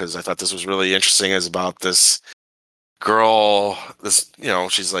now because I thought this was really interesting. It's about this girl,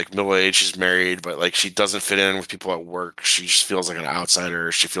 she's like middle-aged, she's married, but like she doesn't fit in with people at work. She just feels like an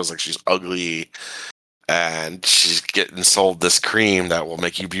outsider. She feels like she's ugly, and she's getting sold this cream that will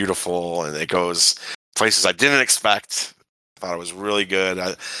make you beautiful, and it goes places I didn't expect. I thought it was really good.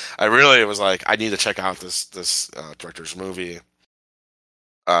 I really was like, I need to check out this director's movie.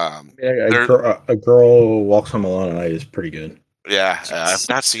 A Girl Walks Home Alone at Night is pretty good. Yeah, I've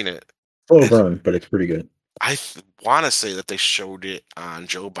not seen it. Slow burn, but it's pretty good. I want to say that they showed it on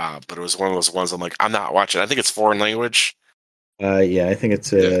Joe Bob, but it was one of those ones I'm like, I'm not watching. I think it's foreign language. Yeah, I think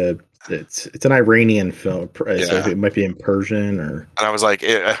it's it's an Iranian film, so it might be in Persian or. And I was like,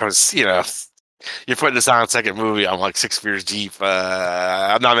 you're putting this on a second movie. I'm like 6 years deep.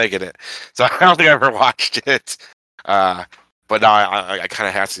 I'm not making it, so I don't think I ever watched it. But now I kind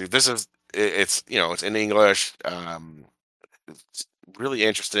of have to. It's in English. It's really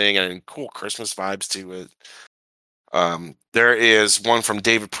interesting and cool Christmas vibes to it. There is one from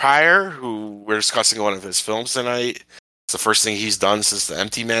David Pryor, who we're discussing one of his films tonight. It's the first thing he's done since The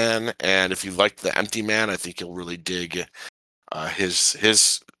Empty Man, and if you liked The Empty Man, I think you'll really dig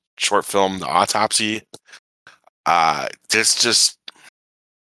his short film, The Autopsy.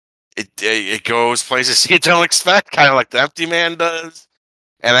 It goes places you don't expect, kind of like The Empty Man does,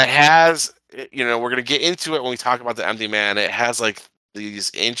 and it has. We're gonna get into it when we talk about The Empty Man. It has like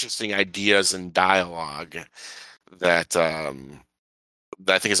these interesting ideas and dialogue that I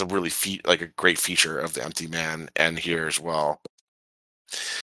think is a really a great feature of The Empty Man, and here as well.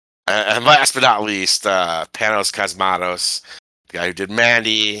 And last but not least, Panos Cosmatos, the guy who did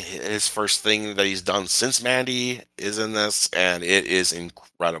Mandy. His first thing that he's done since Mandy is in this, and it is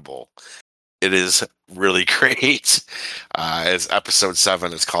incredible. It is really great. It's episode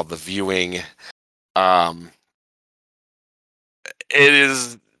 7. It's called The Viewing. It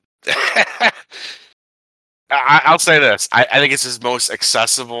is. I'll say this. I think it's his most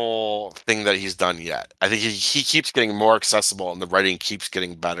accessible thing that he's done yet. I think he keeps getting more accessible, and the writing keeps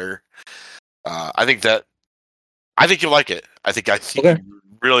getting better. I think you'll like it. I think you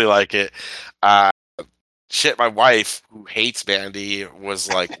really like it. My wife, who hates Mandy, was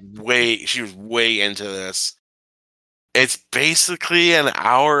like she was way into this. It's basically an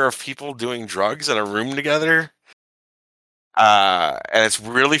hour of people doing drugs in a room together. And it's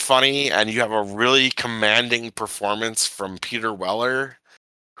really funny, and you have a really commanding performance from Peter Weller,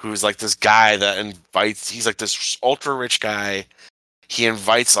 who's like this guy that he's like this ultra rich guy. He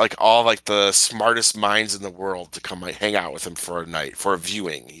invites like all like the smartest minds in the world to come like hang out with him for a night, for a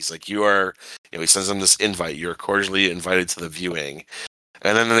viewing. He's like, he sends them this invite. You're cordially invited to the viewing.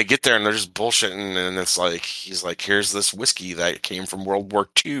 And then they get there and they're just bullshitting, and it's like, he's like, here's this whiskey that came from World War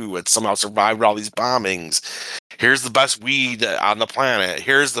II and somehow survived all these bombings. Here's the best weed on the planet.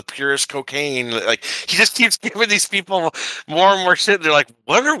 Here's the purest cocaine. Like, he just keeps giving these people more and more shit. They're like,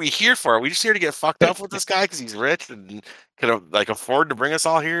 what are we here for? Are we just here to get fucked up with this guy because he's rich and can like afford to bring us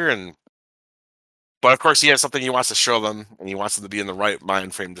all here? But of course, he has something he wants to show them, and he wants them to be in the right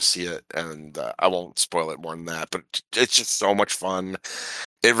mind frame to see it. And I won't spoil it more than that, but it's just so much fun.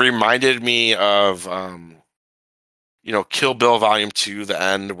 It reminded me of Kill Bill Volume 2, the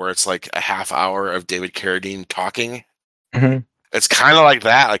end where it's like a half hour of David Carradine talking. Mhm. It's kind of like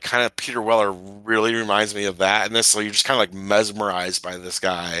that. Like kind of Peter Weller really reminds me of that. And this, so you're just kind of like mesmerized by this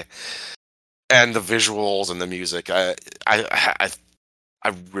guy and the visuals and the music. I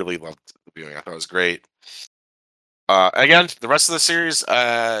really loved the viewing. I thought it was great. Again, the rest of the series,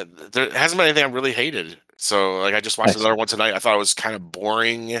 there hasn't been anything I really hated. So, like, I just watched Nice. another one tonight. I thought it was kind of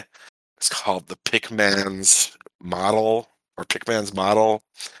boring. It's called The Pickman's Model or Pickman's Model.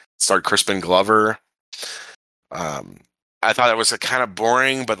 It starred Crispin Glover. I thought it was kind of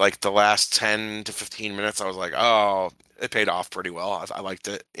boring, but like the last 10 to 15 minutes, I was like, oh, it paid off pretty well. I liked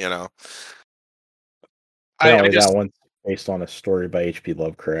it. I Apparently, that just one's based on a story by H.P.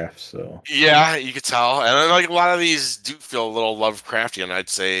 Lovecraft. So Yeah, you could tell, and then, like a lot of these do feel a little Lovecraftian. I'd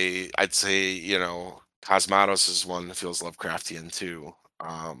say, Cosmatos' one feels Lovecraftian too.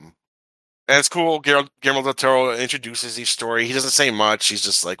 And it's cool. Guillermo del Toro introduces each story. He doesn't say much. He's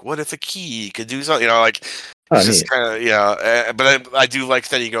just like, "What if a key could do something?" Like oh, he's just neat. kind of yeah. But I do like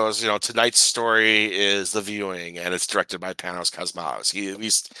that he goes, tonight's story is The Viewing, and it's directed by Panos Cosmatos. He at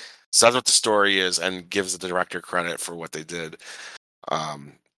least says what the story is and gives the director credit for what they did.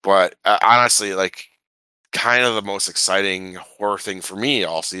 But honestly, like, kind of the most exciting horror thing for me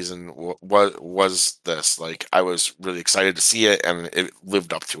all season was this. Like, I was really excited to see it, and it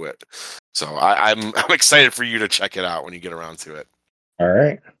lived up to it. So I'm excited for you to check it out when you get around to it. All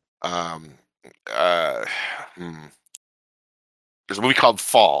right. Um, uh, there's a movie called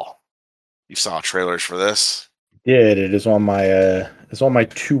Fall. You saw trailers for this? Did it is on my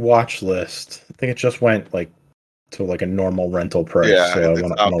to watch list. I think it just went like to like a normal rental price, Yeah, so I it's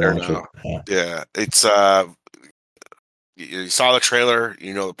want out to there watch it. now. Yeah. Yeah, it's you saw the trailer,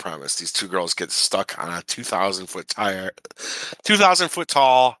 you know the premise. These two girls get stuck on a 2,000 foot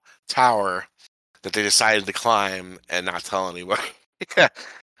tall tower that they decided to climb and not tell anybody.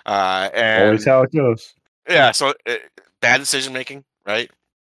 Always And how it goes. yeah, so bad decision making, right?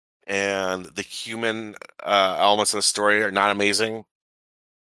 And the human elements of the story are not amazing,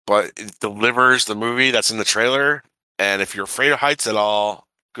 but it delivers the movie that's in the trailer. And if you're afraid of heights at all,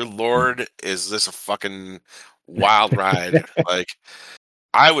 good lord, is this a fucking wild ride? Like,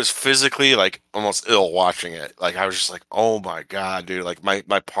 I was physically like almost ill watching it. Like, I was just like, oh my god, dude! Like my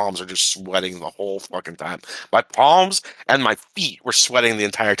palms are just sweating the whole fucking time. My palms and my feet were sweating the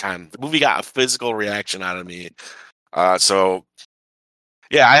entire time. The movie got a physical reaction out of me. So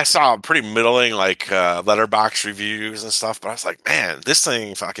yeah, I saw pretty middling like letterbox reviews and stuff, but I was like, man, this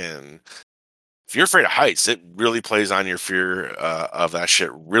thing fucking. If you're afraid of heights, it really plays on your fear of that shit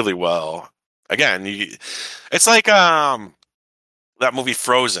really well. Again, it's like that movie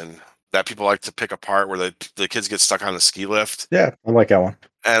Frozen that people like to pick apart, where the kids get stuck on the ski lift, Yeah, I like that one.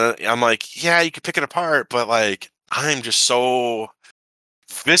 and I'm like, yeah, you could pick it apart, but like, I'm just so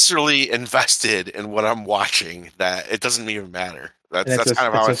viscerally invested in what I'm watching that it doesn't even matter. And That's kind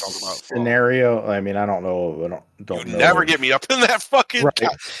of how it's I a felt about Fall. scenario. I mean, I don't know. I You don't never know. get me up in that fucking. Right,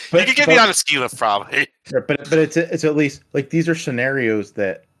 You can get me on a ski lift, probably. but it's at least like these are scenarios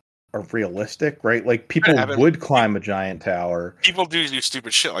that are realistic, right? Like Could people happen. would climb a giant tower. People do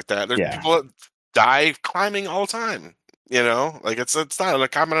stupid shit like that. There's Yeah, people that die climbing all the time. Like it's not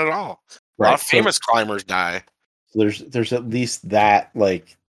uncommon at all. A lot of right. famous climbers die. There's at least that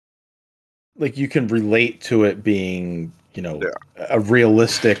like you can relate to it being Yeah, a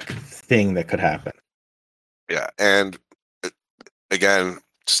realistic thing that could happen. yeah, and again,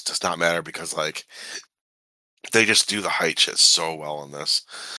 just does not matter because like they just do the height shit so well in this.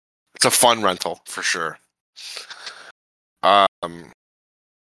 It's a fun rental for sure.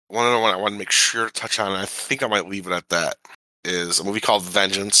 One other one I want to make sure to touch on, and I think I might leave it at that, is a movie called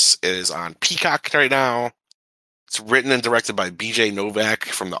Vengeance. It is on Peacock right now. It's written and directed by B.J. Novak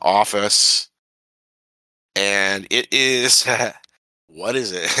from The Office. And it is, what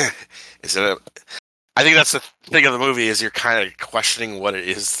is it? I think that's the thing of the movie is you're kind of questioning what it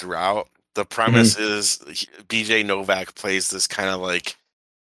is throughout. The premise is B.J. Novak plays this kind of like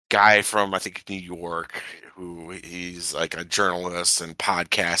guy from, I think, New York, who he's like a journalist and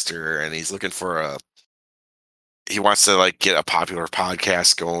podcaster, and he's looking for he wants to like get a popular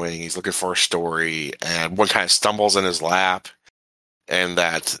podcast going. He's looking for a story, and one kind of stumbles in his lap, and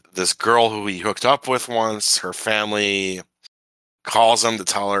that this girl who he hooked up with once, her family calls him to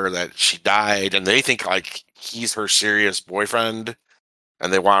tell her that she died, and they think like he's her serious boyfriend,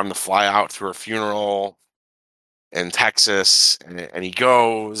 and they want him to fly out to her funeral in Texas, and he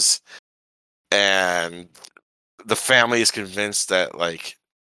goes, and the family is convinced that like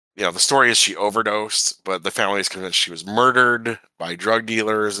the story is she overdosed, but the family is convinced she was murdered by drug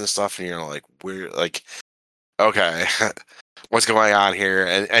dealers and stuff. And like, we're like, okay, what's going on here?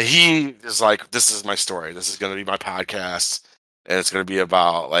 And he is like, this is my story. This is going to be my podcast, and it's going to be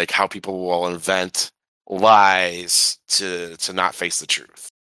about like how people will invent lies to not face the truth.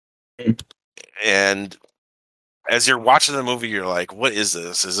 And as you're watching the movie, you're like, what is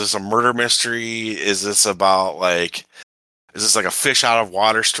this? Is this a murder mystery? Is this about like, is this like a fish out of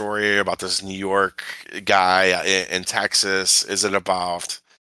water story about this New York guy in Texas? Is it about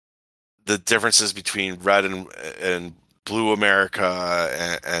the differences between red and blue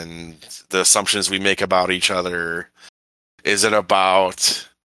America and the assumptions we make about each other? Is it about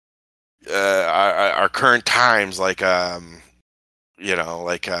our current times, like the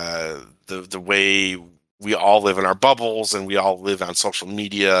way we all live in our bubbles and we all live on social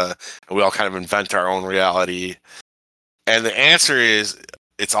media and we all kind of invent our own reality? And the answer is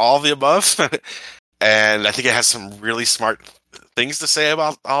it's all of the above. And I think it has some really smart things to say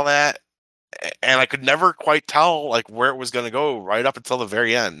about all that. And I could never quite tell like where it was going to go right up until the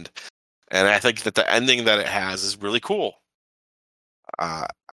very end. And I think that the ending that it has is really cool.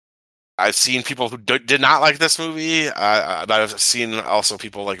 I've seen people who did not like this movie. I've seen also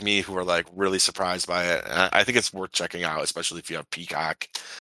people like me who are like really surprised by it. And I think it's worth checking out, especially if you have Peacock.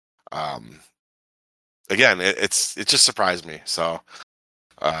 Again, it just surprised me. So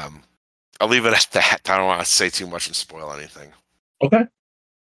I'll leave it at that. I don't want to say too much and spoil anything. Okay.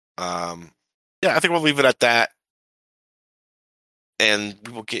 Yeah, I think we'll leave it at that. And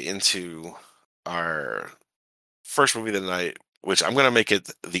we will get into our first movie of the night, which I'm going to make it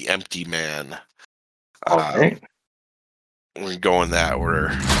The Empty Man. Okay. We're going to go in that order.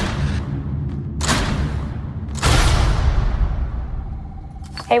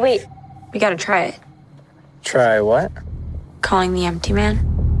 Hey, wait. We gotta try it. Try what? Calling the empty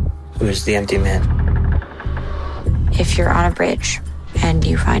man. Who's the empty man? If you're on a bridge and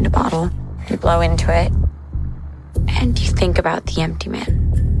you find a bottle, you blow into it, and you think about the empty man.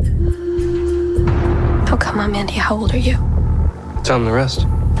 Oh, come on, Mandy. How old are you? Tell him the rest.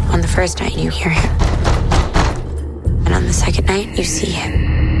 On the first night, you hear him. And on the second night, you see him.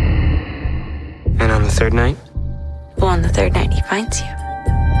 And on the third night? Well, on the third night, he finds you.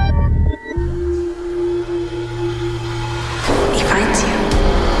 He finds you.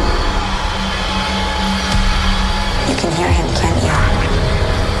 You can hear him, can't you?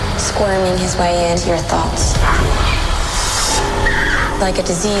 Squirming his way into your thoughts. Like a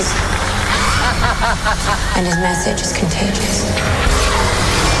disease. And his message is contagious.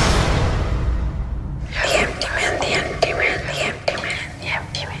 The empty man, the empty man, the empty man, the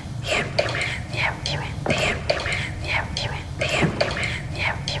empty man, the empty man, the empty man, the empty man, the empty man, the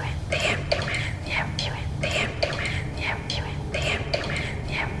empty man, the empty man, the empty man, the empty man, the empty man, the empty man, the empty man,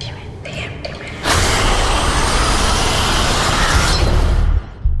 the empty man, the empty man.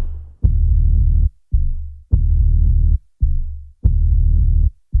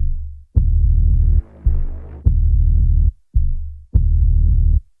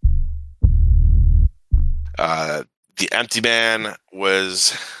 The Empty Man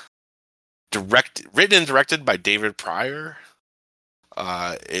was written and directed by David Pryor.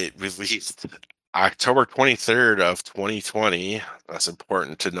 It released October 23rd of 2020. That's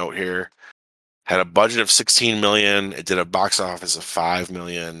important to note here. Had a budget of $16 million. It did a box office of $5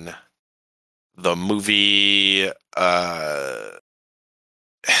 million. The movie,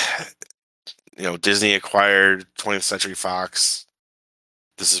 Disney acquired 20th Century Fox.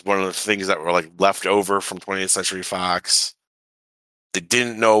 This is one of the things that were like left over from 20th Century Fox. They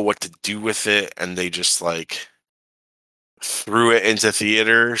didn't know what to do with it, and they just like threw it into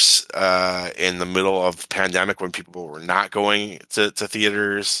theaters in the middle of the pandemic when people were not going to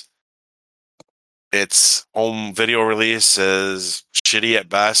theaters. Its home video release is shitty at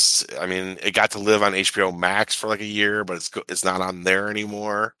best. I mean, it got to live on HBO Max for like a year, but it's not on there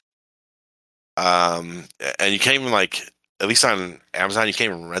anymore. And you can't even like, at least on Amazon, you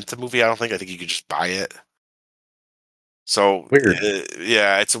can't even rent the movie. I think you could just buy it. So Weird.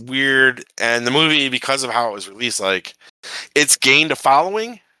 Yeah, it's weird. And the movie, because of how it was released, like it's gained a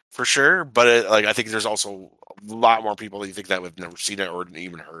following for sure. But I think there's also a lot more people that you think that have never seen it or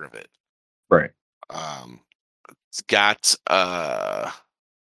even heard of it. Right. It's got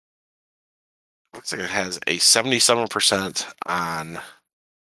looks like it has a 77% on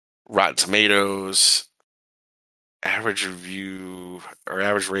Rotten Tomatoes. Average review or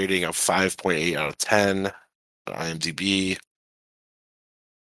average rating of 5.8 out of 10 on IMDb.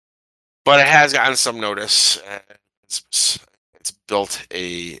 But it has gotten some notice. It's built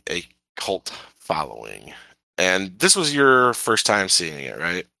a cult following. And this was your first time seeing it,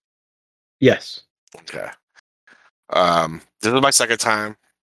 right? Yes. Okay. This is my second time.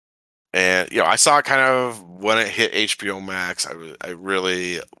 And I saw it kind of when it hit HBO Max. I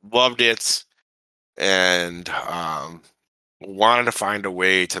really loved it, and wanted to find a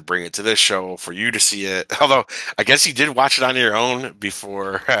way to bring it to this show for you to see it. Although I guess you did watch it on your own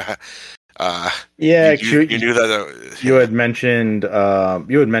before. Yeah, you knew that. you had mentioned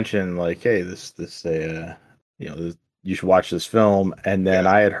like, hey, this you should watch this film, and then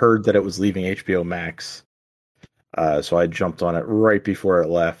I had heard that it was leaving HBO Max. So I jumped on it right before it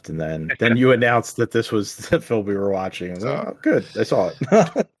left, and then you announced that this was the film we were watching. Oh, good, I saw it.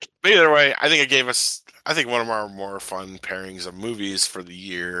 But either way, I think it gave us, one of our more fun pairings of movies for the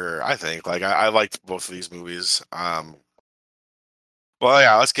year. I think, I liked both of these movies. Well,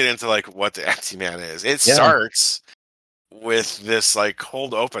 yeah, let's get into what the Empty Man is. It starts with this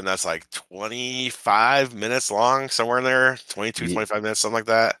cold open that's 25 minutes long, somewhere in there, 22, 25 minutes, something like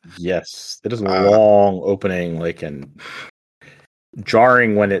that. Yes, it is a long opening, and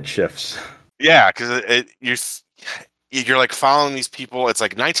jarring when it shifts. Yeah, because you're following these people. It's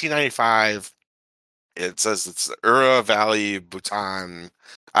 1995. It says it's Ura Valley, Bhutan.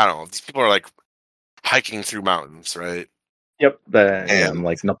 I don't know. These people are hiking through mountains, right? Yep, and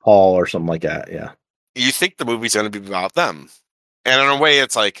Nepal or something like that. Yeah, you think the movie's going to be about them, and in a way,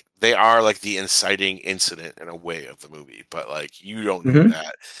 it's they are the inciting incident in a way of the movie, but you don't know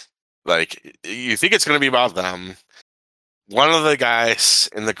that. You think it's going to be about them. One of the guys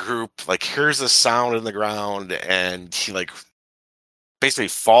in the group hears a sound in the ground, and he basically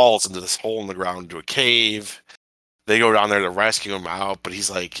falls into this hole in the ground into a cave. They go down there to rescue him out, but he's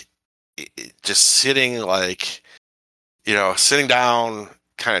just sitting sitting down,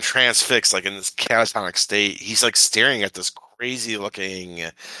 kind of transfixed, in this catatonic state. He's staring at this crazy looking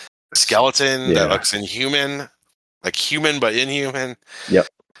skeleton that looks inhuman, human but inhuman. Yep.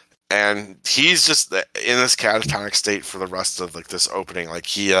 And he's just in this catatonic state for the rest of this opening.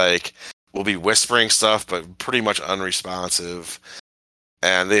 He will be whispering stuff, but pretty much unresponsive.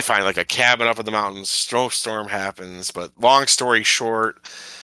 And they find a cabin up in the mountains. Snowstorm happens, but long story short,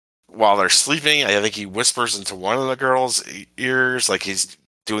 while they're sleeping, I think he whispers into one of the girls' ears, he's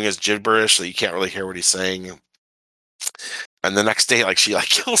doing his gibberish, so you can't really hear what he's saying. And the next day, she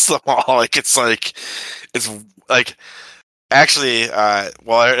kills them all. Actually,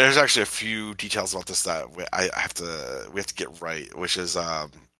 well, there's actually a few details about this that we have to get right, which is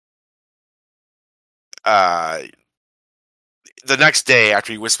the next day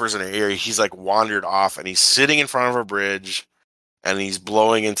after he whispers in her ear, he's wandered off, and he's sitting in front of a bridge, and he's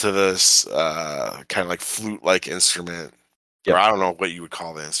blowing into this kind of flute-like instrument. Yep. Or I don't know what you would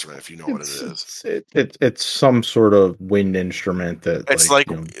call the instrument, if you know what it is. It's some sort of wind instrument that it's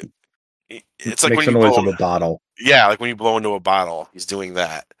it's makes the noise of a bottle. Yeah, when you blow into a bottle, he's doing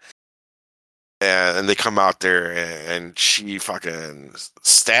that. And they come out there, and she fucking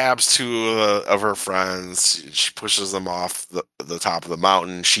stabs two of her friends. She pushes them off the top of the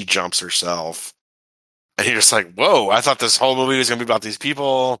mountain. She jumps herself. And you're just whoa, I thought this whole movie was going to be about these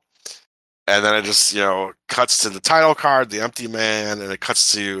people. And then it just, cuts to the title card, The Empty Man, and it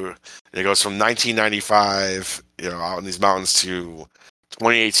goes from 1995, out in these mountains to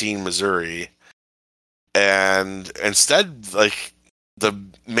 2018 Missouri. And instead, the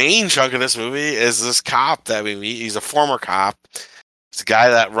main chunk of this movie is this cop that we meet. He's a former cop. It's a guy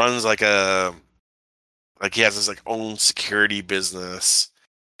that runs he has this own security business.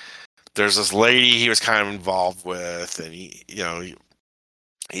 There's this lady he was kind of involved with, and he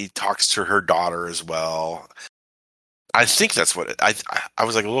talks to her daughter as well. I think that's what I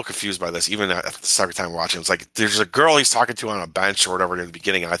was a little confused by this, even at the second time watching. It's there's a girl he's talking to on a bench or whatever in the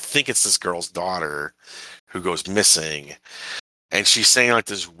beginning, and I think it's this girl's daughter who goes missing. And she's saying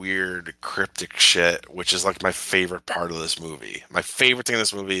this weird cryptic shit, which is my favorite part of this movie. My favorite thing in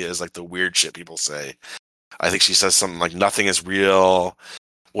this movie is the weird shit people say. I think she says something nothing is real.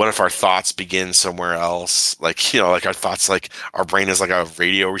 What if our thoughts begin somewhere else? Our thoughts, our brain is a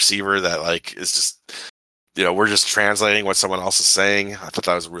radio receiver that is just, we're just translating what someone else is saying. I thought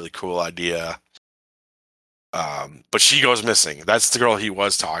that was a really cool idea. But she goes missing. That's the girl he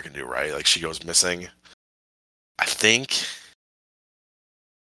was talking to, right? She goes missing. I think.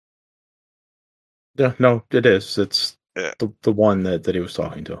 Yeah, no, it is. It's the one that he was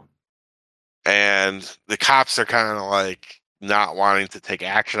talking to. And the cops are kind of not wanting to take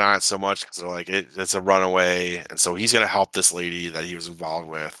action on it so much because they're it's a runaway, and so he's gonna help this lady that he was involved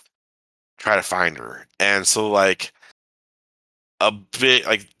with try to find her. And so a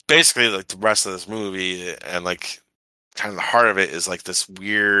bit basically the rest of this movie and kind of the heart of it is this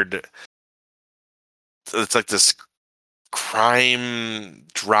weird. It's this crime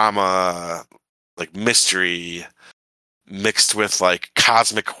drama mystery mixed with like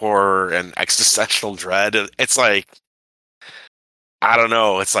cosmic horror and existential dread. It's like, I don't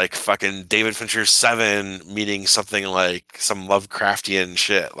know. It's like fucking David Fincher's Seven meeting something like some Lovecraftian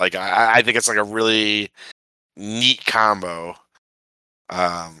shit. Like I think it's like a really neat combo.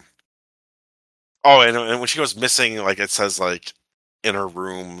 Oh, and when she goes missing, like it says like in her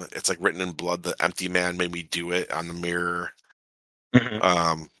room, it's like written in blood, "The empty man made me do it" on the mirror.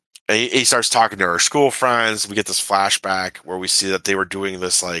 And he starts talking to her school friends. We get this flashback where we see that they were doing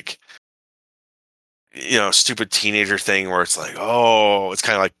this like, stupid teenager thing where it's like, oh, it's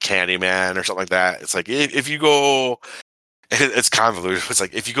kind of like Candyman or something like that. It's like if you go, it's convoluted. It's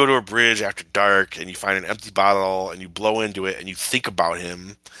like if you go to a bridge after dark and you find an empty bottle and you blow into it and you think about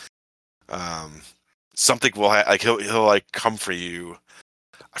him, something will like he'll like come for you.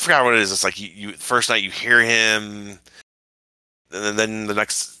 I forgot what it is. It's like you first night you hear him, and then the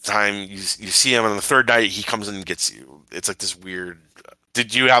next time you see him, and the third night he comes in and gets you. It's like this weird.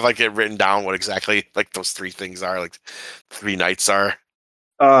 Did you have like it written down what exactly like those three things are, like 3 nights are?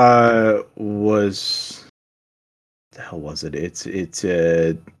 Was the hell was it? It's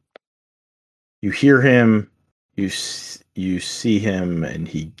you hear him, you see him, and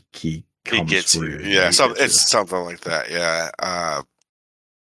he gets you. Yeah, it's something like that. Yeah.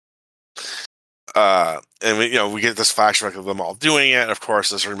 And we get this flashback of them all doing it. And of course,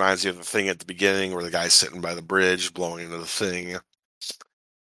 this reminds you of the thing at the beginning where the guy's sitting by the bridge blowing into the thing.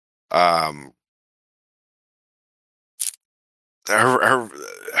 Her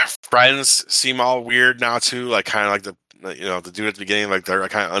friends seem all weird now too, like kind of like the dude at the beginning, like they're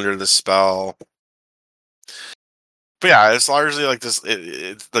kind of under the spell. But yeah, it's largely like this.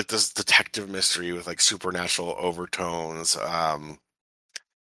 It's like this detective mystery with like supernatural overtones.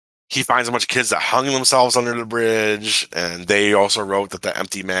 He finds a bunch of kids that hung themselves under the bridge, and they also wrote that the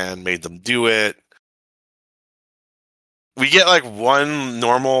empty man made them do it. We get like one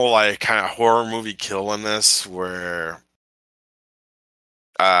normal like kind of horror movie kill in this where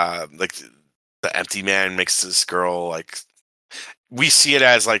like the empty man makes this girl like, we see it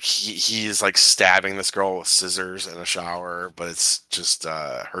as like he's like stabbing this girl with scissors in a shower, but it's just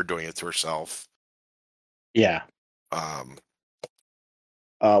her doing it to herself. Yeah.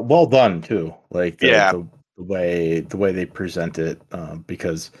 Well done too. Like the way they present it,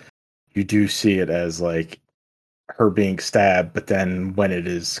 because you do see it as like her being stabbed, but then when it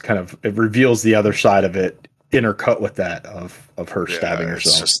is kind of, it reveals the other side of it, intercut with that of her stabbing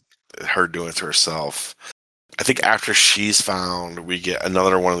herself. It's just her doing it to herself. I think after she's found, we get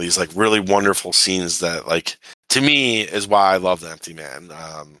another one of these like really wonderful scenes that, like, to me is why I love The Empty Man.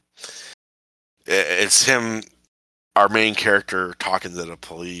 It's him, our main character, talking to the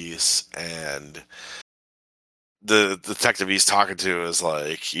police, and the detective he's talking to is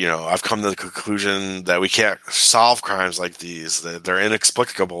like, I've come to the conclusion that we can't solve crimes like these, that they're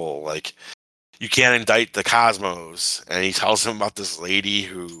inexplicable. Like, you can't indict the cosmos. And he tells him about this lady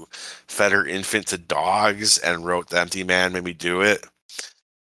who fed her infant to dogs and wrote "The Empty Man Made Me Do It."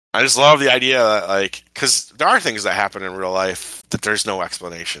 I just love the idea that, like, because there are things that happen in real life that there's no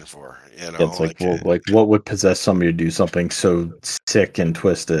explanation for. It's like what would possess somebody to do something so sick and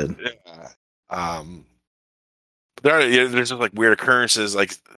twisted? Yeah. There's just like weird occurrences,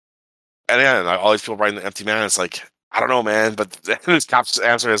 like, and then like, all these people writing "The Empty Man." It's like, I don't know, man. But this cop's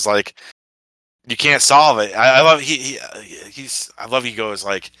answer is like, you can't solve it. I love I love he goes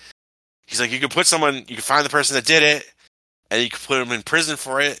like, he's like, you can find the person that did it, and you can put them in prison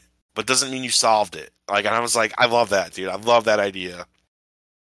for it, but doesn't mean you solved it. Like, and I was like, I love that, dude. I love that idea.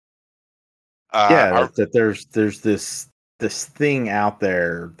 That there's this thing out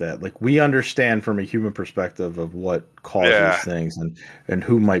there that, like, we understand from a human perspective of what causes things and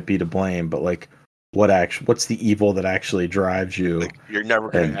who might be to blame, but like what's the evil that actually drives you? Like, you're never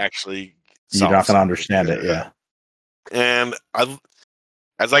going to actually. You're not going to understand it, yeah. And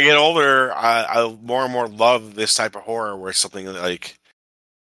as I get older, I more and more love this type of horror where it's something like,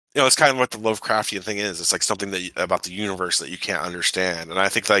 it's kind of what the Lovecraftian thing is. It's like something about the universe that you can't understand. And I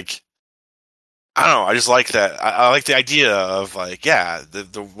think, like, I don't know, I just like that. I like the idea of, like,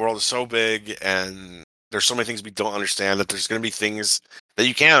 the world is so big and there's so many things we don't understand that there's going to be things that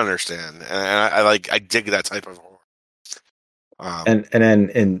you can't understand. And I dig that type of horror. And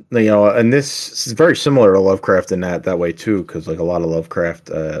this is very similar to Lovecraft in that way too, because like a lot of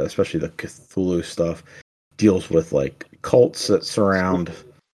Lovecraft, especially the Cthulhu stuff, deals with like cults that surround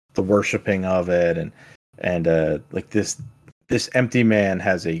the worshiping of it, and like this empty man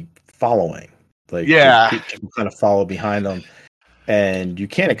has a following, like people kind of follow behind him, and you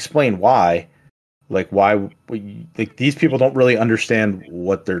can't explain why. Like, why? Like, these people don't really understand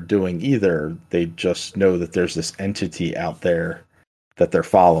what they're doing either. They just know that there's this entity out there that they're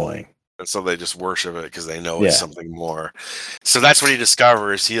following. And so they just worship it because they know it's Yeah. something more. So that's what he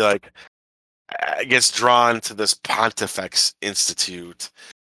discovers. He like gets drawn to this Pontifex Institute.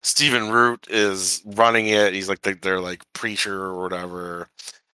 Stephen Root is running it. He's like their like preacher or whatever.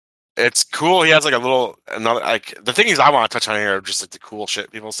 It's cool. He has like another like the things I want to touch on here are just like the cool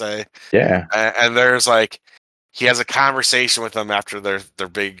shit people say. Yeah. And there's like he has a conversation with them after their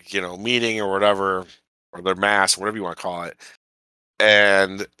big meeting or whatever, or their mass, whatever you want to call it.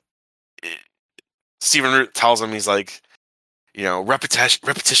 And Stephen Root tells him, he's like,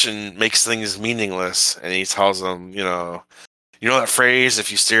 repetition makes things meaningless, and he tells them, that phrase, if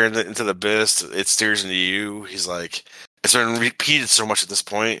you stare into the abyss, it stares into you. He's like, it's been repeated so much at this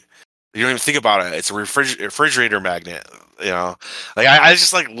point, you don't even think about it. It's a refrigerator magnet, Like I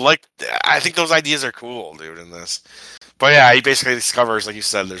just like I think those ideas are cool, dude. In this, but yeah, he basically discovers, like you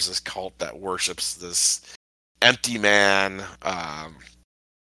said, there's this cult that worships this empty man,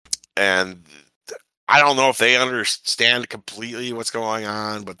 and I don't know if they understand completely what's going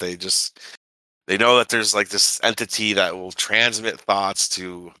on, but they know that there's like this entity that will transmit thoughts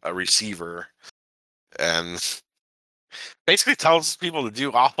to a receiver, and basically tells people to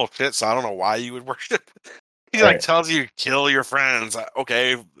do awful shit. So I don't know why you would worship. He like tells you kill your friends.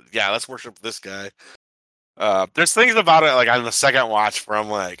 Okay, yeah, let's worship this guy. There's things about it like on the second watch where I'm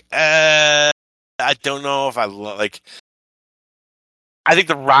like, I don't know if I like. I think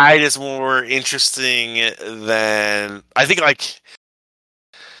the ride is more interesting than I think. Like,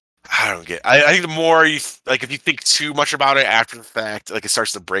 I don't get. I think the more you like, if you think too much about it after the fact, like it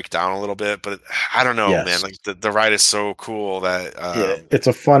starts to break down a little bit. But I don't know, man. Like the ride is so cool that it's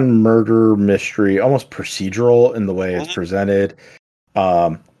a fun murder mystery, almost procedural in the way it's presented.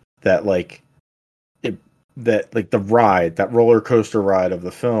 That like the ride, that roller coaster ride of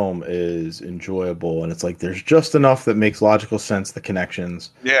the film is enjoyable, and it's like there's just enough that makes logical sense, the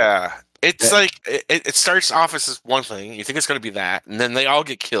connections. Yeah, it's like it starts off as this one thing, you think it's going to be that, and then they all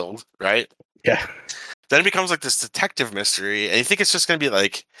get killed, right? Yeah. Then it becomes like this detective mystery, and you think it's just going to be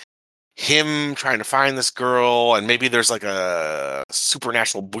like him trying to find this girl, and maybe there's like a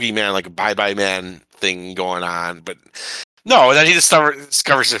supernatural boogeyman, like a bye-bye man thing going on, but no, and then he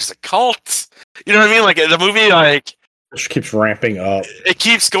discovers there's a cult. You know what I mean? Like the movie, like it just keeps ramping up. It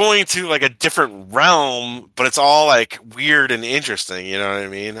keeps going to like a different realm, but it's all like weird and interesting. You know what I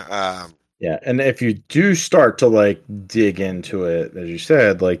mean? Yeah, and if you do start to like dig into it, as you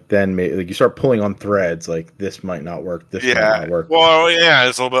said, like then like you start pulling on threads. Like this might not work. This might not work. Well, yeah,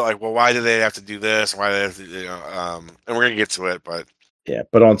 it's a little bit like, well, why do they have to do this? Why do they have to, and we're gonna get to it, but yeah,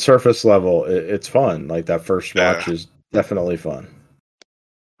 but on surface level, it's fun. Like that first watch is definitely fun.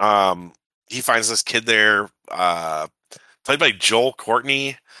 He finds this kid there, played by Joel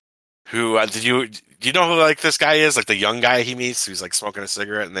Courtney, who do you know who like this guy is? Like the young guy he meets who's like smoking a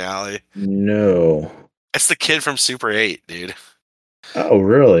cigarette in the alley? No. It's the kid from Super 8, dude. Oh,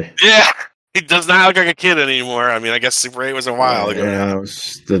 really? Yeah. He does not look like a kid anymore. I mean, I guess Super 8 was a while ago. Yeah, it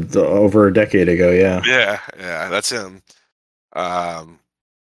was over a decade ago, yeah. Yeah, that's him. I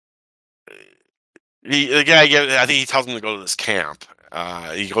think he tells him to go to this camp.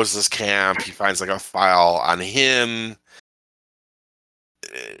 He goes to this camp. He finds like a file on him.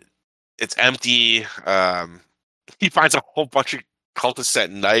 It's empty. He finds a whole bunch of cultists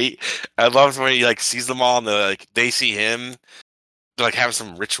at night. I love when he like sees them all, and they see him. They're like having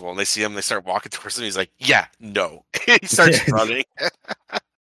some ritual, and they see him. They start walking towards him. He's like, "Yeah, no." He starts running.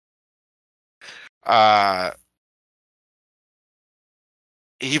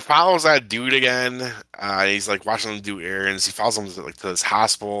 He follows that dude again. He's like watching them do errands. He follows them to this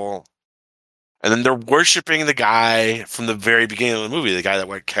hospital, and then they're worshiping the guy from the very beginning of the movie. The guy that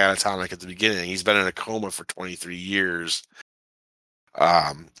went catatonic at the beginning. He's been in a coma for 23 years,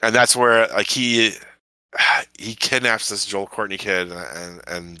 and that's where like he kidnaps this Joel Courtney kid,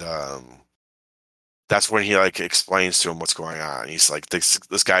 and that's when he like explains to him what's going on. He's like, this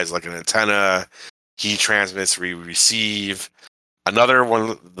guy's like an antenna. He transmits, we receive. Another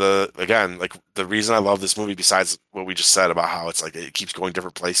one, the reason I love this movie, besides what we just said about how it's like it keeps going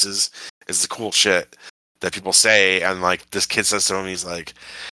different places, is the cool shit that people say. And like this kid says to him, he's like,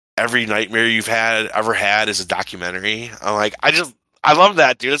 every nightmare you've ever had is a documentary. I'm like, I love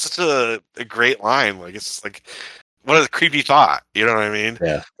that, dude. It's such a great line. Like it's just like, what a creepy thought. You know what I mean?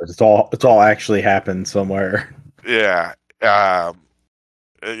 Yeah, it's all actually happened somewhere. Yeah.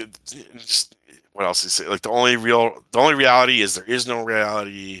 Just. What else is it? Like the only reality is there is no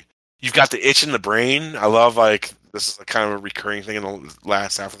reality. You've got the itch in the brain. I love like this is a kind of a recurring thing in the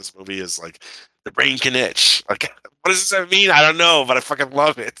last half of this movie is like the brain can itch. Like, what does that mean? I don't know, but I fucking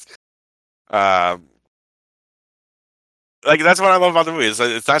love it. Like that's what I love about the movie.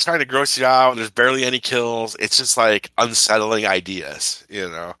 It's not trying to gross you out. There's barely any kills. It's just like unsettling ideas.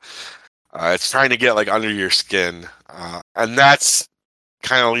 It's trying to get like under your skin, and that's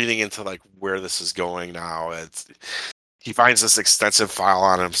kind of leading into like where this is going now. He finds this extensive file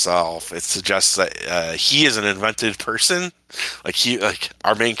on himself. It suggests that he is an invented person. Like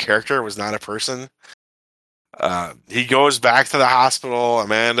our main character was not a person. He goes back to the hospital.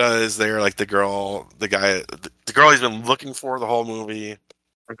 Amanda is there, like the girl he's been looking for the whole movie.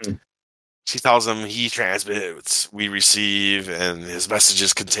 Mhm. She tells him he transmits, we receive, and his message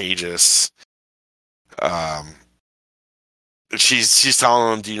is contagious. She's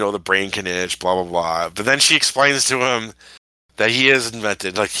telling him, do you know the brain can itch, blah, blah, blah. But then she explains to him that he is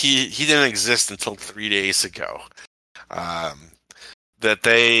invented. Like, he didn't exist until 3 days ago. That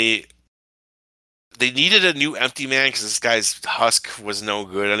they needed a new empty man because this guy's husk was no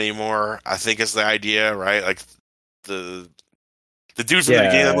good anymore, I think is the idea, right? Like, the dude from the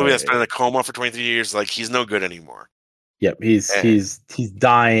beginning of the movie that's been in a coma for 23 years, like, he's no good anymore. Yep, he's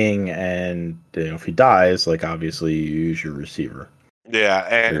dying, and if he dies, like obviously you use your receiver,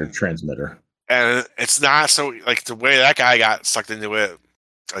 your transmitter, and it's not so like the way that guy got sucked into it,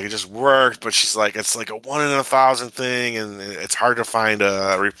 like it just worked. But she's like, it's like a 1 in 1,000 thing, and it's hard to find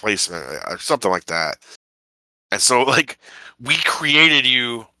a replacement or something like that. And so, like, we created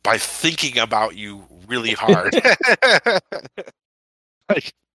you by thinking about you really hard.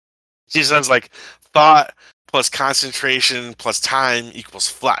 Like she says, like thought plus concentration plus time equals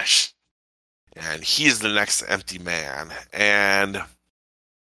flesh. And he's the next empty man. And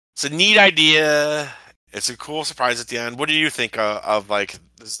it's a neat idea. It's a cool surprise at the end. What do you think of like,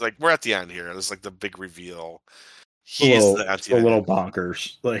 this is like, we're at the end here. This is like the big reveal. He's the empty man. A little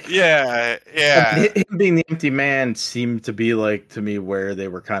bonkers. Like, yeah. Him being the empty man seemed to be like, to me, where they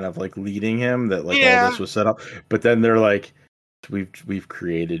were kind of like leading him, that like all this was set up. But then they're like, we've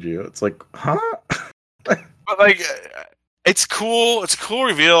created you. It's like, huh? But like, it's cool. It's a cool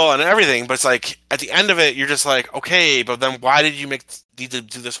reveal and everything. But it's like at the end of it, you're just like, okay, but then why did you need to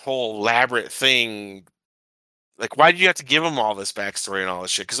do this whole elaborate thing? Like, why did you have to give him all this backstory and all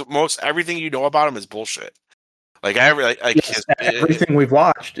this shit? Because everything you know about him is bullshit. Like everything we've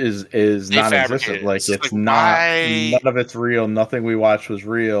watched is non-existent. Like it's not. None of it's real. Nothing we watched was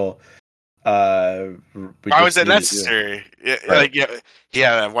real. Why was it necessary? Right. Like, he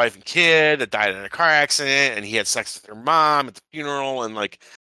had a wife and kid that died in a car accident, and he had sex with her mom at the funeral, and like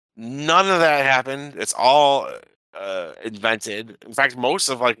none of that happened. It's all invented. In fact, most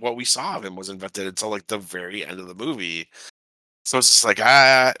of like what we saw of him was invented until like the very end of the movie. So it's just like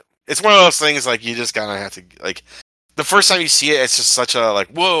it's one of those things like you just gotta have to like the first time you see it, it's just such a like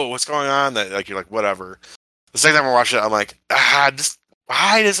whoa, what's going on? That like you're like whatever. The second time I watch it, I'm like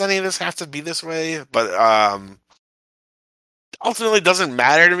why does any of this have to be this way? But ultimately, it doesn't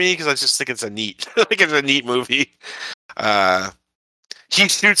matter to me because I just think it's a neat movie. He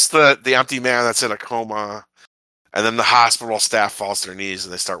shoots the empty man that's in a coma, and then the hospital staff falls to their knees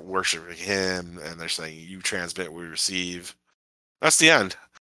and they start worshiping him, and they're saying, "You transmit, we receive." That's the end.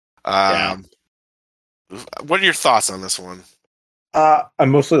 What are your thoughts on this one? I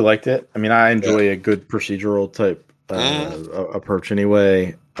mostly liked it. I mean, I enjoy a good procedural type approach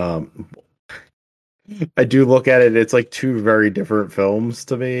anyway. I do look at it. It's like two very different films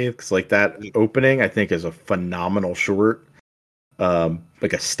to me. Because like that opening, I think, is a phenomenal short.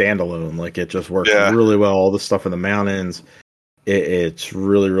 Like a standalone. Like it just works really well. All the stuff in the mountains, it's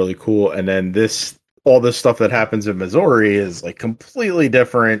really really cool. And then all this stuff that happens in Missouri is like completely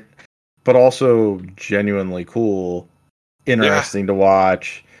different, but also genuinely cool, interesting to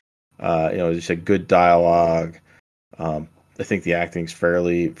watch. Just a good dialogue. I think the acting's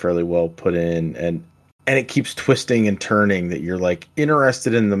fairly well put in, and it keeps twisting and turning that you're like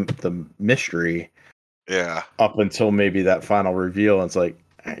interested in the mystery. Yeah. Up until maybe that final reveal, and it's like,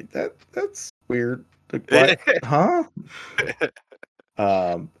 hey, that's weird. Like, what? Huh?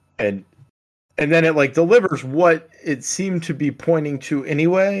 And then it like delivers what it seemed to be pointing to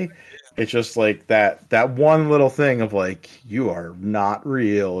anyway. It's just like that one little thing of like, you are not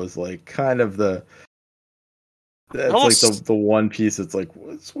real is like kind of that's like the one piece that's like,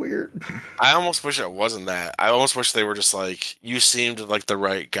 what's weird. I almost wish it wasn't that. I almost wish they were just like, you seemed like the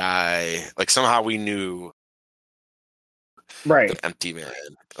right guy. Like somehow we knew. Right. Empty Man.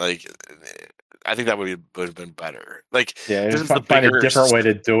 Like, I think that would have been better. Like, Yeah, this is the find a bigger, different way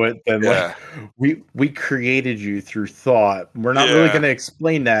to do it than yeah, like we created you through thought. We're not really yeah, going to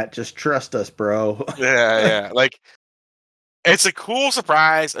explain that. Just trust us, bro. yeah. Like, it's a cool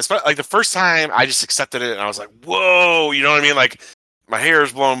surprise. Especially like the first time, I just accepted it and I was like, "Whoa!" You know what I mean? Like, my hair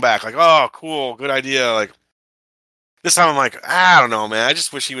is blown back. Like, oh, cool, good idea. Like, this time I'm like, I don't know, man. I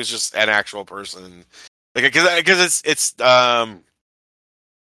just wish he was just an actual person. Like, because it's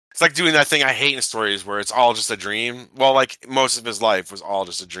like doing that thing I hate in stories where it's all just a dream. Well, like most of his life was all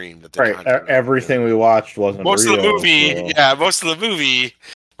just a dream that they Right. conjured up. Everything we watched wasn't Most real. of the movie, so- yeah, most of the movie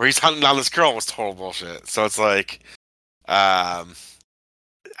where he's hunting down this girl was total bullshit. So it's like, I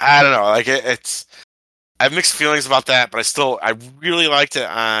don't know. Like it's, I have mixed feelings about that, but I really liked it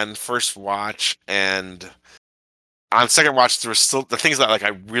on first watch, and on second watch, there was still the things that like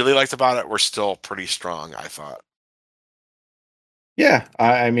I really liked about it were still pretty strong. I thought. Yeah,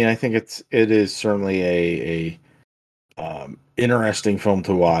 I mean, I think it is certainly a interesting film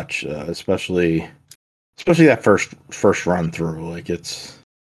to watch, especially that first run through. Like it's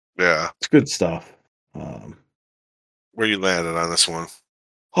good stuff. Where you landed on this one?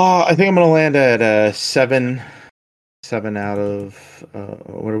 I think I'm gonna land at 7 out of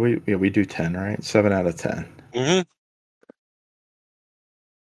what are we? Yeah, we do 10, right? 7 out of 10. Mm-hmm.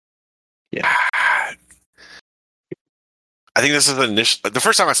 Yeah. I think this is the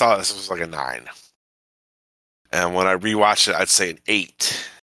first time I saw this was like a 9, and when I rewatched it, I'd say an 8.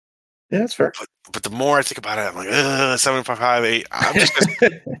 Yeah, that's fair. But the more I think about it, I'm like 7.5, 8.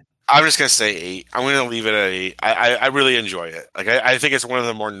 I'm just gonna say 8. I'm gonna leave it at 8. I really enjoy it. Like I think it's one of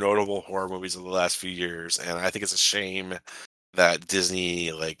the more notable horror movies of the last few years, and I think it's a shame that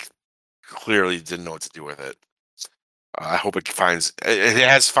Disney like clearly didn't know what to do with it. I hope it finds it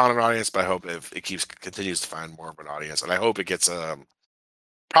has found an audience, but I hope if it continues to find more of an audience, and I hope it gets a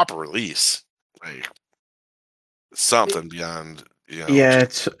proper release, like something beyond. Yeah,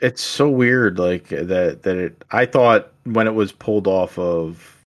 it's so weird, like that it. I thought when it was pulled off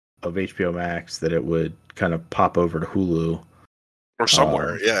of HBO Max that it would kind of pop over to Hulu or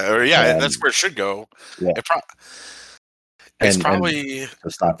somewhere. That's where it should go. Yeah, it's probably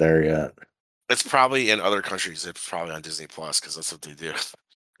it's not there yet. It's probably in other countries. It's probably on Disney Plus because that's what they do.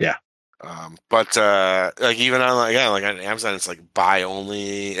 Yeah. But like even on like on Amazon, it's like buy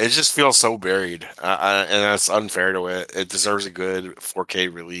only. It just feels so buried, and that's unfair to it. It deserves a good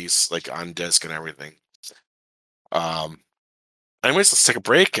 4K release, like on disc and everything. Anyways, let's take a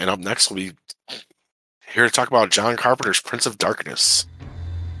break, and up next we'll be here to talk about John Carpenter's Prince of Darkness.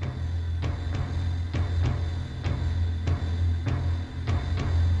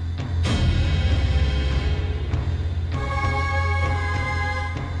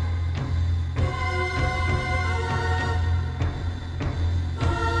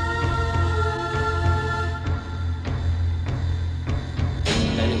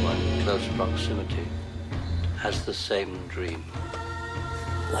 Anyone in close proximity has the same dream.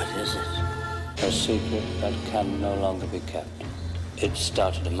 What is it? A secret that can no longer be kept. It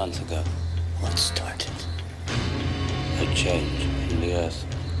started a month ago. What started? A change in the earth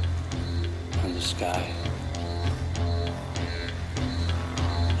and the sky.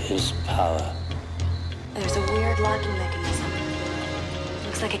 His power. There's a weird locking mechanism.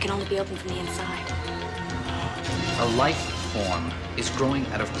 Looks like it can only be opened from the inside. A life form is growing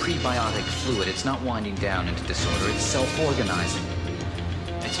out of prebiotic fluid. It's not winding down into disorder. It's self-organizing.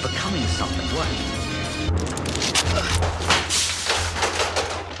 It's becoming something. What?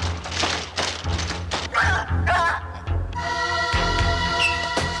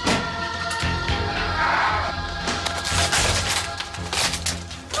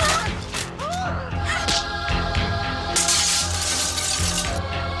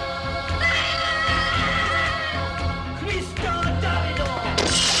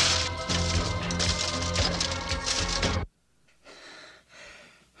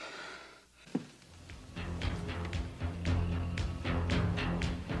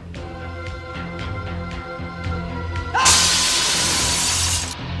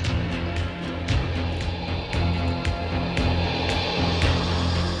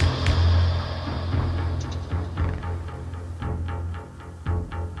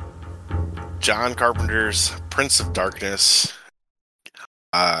 John Carpenter's Prince of Darkness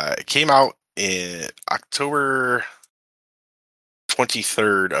came out in October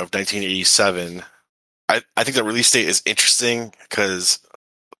 23rd of 1987. I think the release date is interesting because,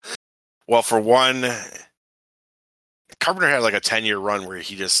 well, for one, Carpenter had like a 10-year run where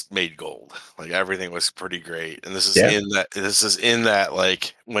he just made gold. Like everything was pretty great, and this is in that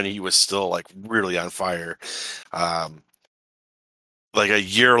like when he was still like really on fire. like a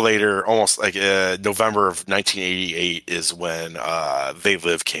year later, almost like November of 1988 is when They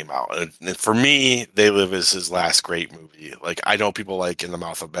Live came out, and for me, They Live is his last great movie. Like I know people like In the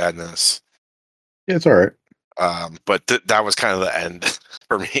Mouth of Madness, It's all right. but that was kind of the end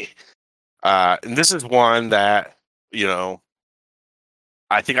for me. And this is one that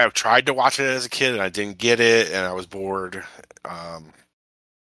I think I've tried to watch it as a kid and I didn't get it, and I was bored.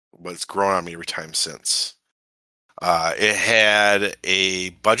 But it's grown on me every time since. It had a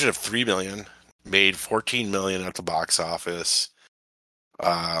budget of $3 million, made $14 million at the box office.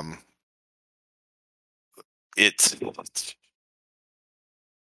 It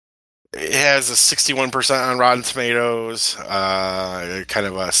has a 61% on Rotten Tomatoes, kind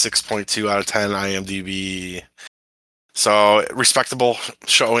of a 6.2 out of 10 IMDb. So respectable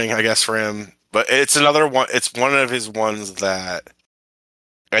showing, I guess, for him. But it's another one. It's one of his ones that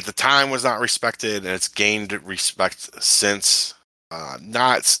at the time was not respected, and it's gained respect since.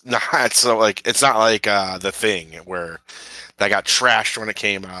 Not so like it's not like The Thing where that got trashed when it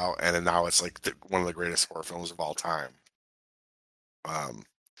came out, and then now it's like one of the greatest horror films of all time.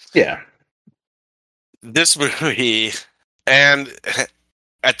 Yeah, this movie, and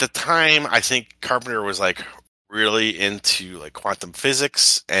at the time, I think Carpenter was like really into like quantum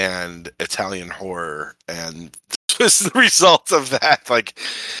physics and Italian horror, and this was the result of that, like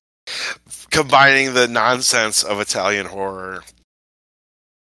combining the nonsense of Italian horror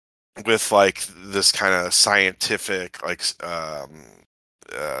with like this kind of scientific, like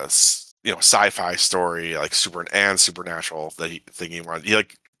sci-fi story, like supernatural that he wanted. He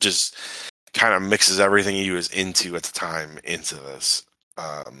like just kind of mixes everything he was into at the time into this.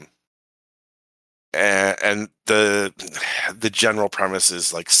 And the general premise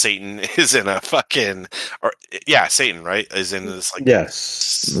is like Satan is in a fucking Satan, right? Is in this like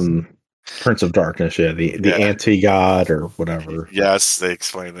yes, Prince of Darkness, the anti-god or whatever. Yes, they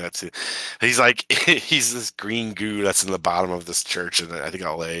explain that too. He's like he's this green goo that's in the bottom of this church in I think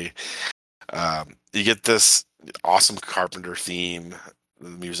LA. You get this awesome Carpenter theme, the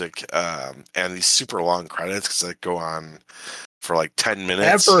music, and these super long credits that go on for like 10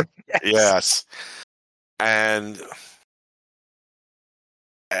 minutes. Ever. Yes. And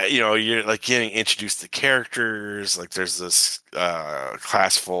you're like getting introduced to characters. Like there's this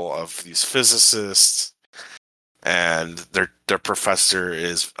class full of these physicists, and their professor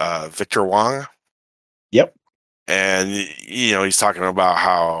is Victor Wong. Yep. And he's talking about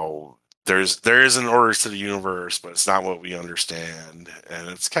how there is an order to the universe, but it's not what we understand, and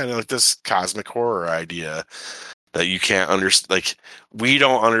it's kind of like this cosmic horror idea that you can't understand. Like we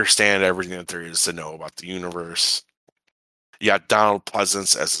don't understand everything that there is to know about the universe. You got Donald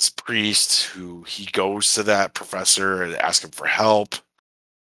Pleasance as this priest who he goes to that professor and asks him for help.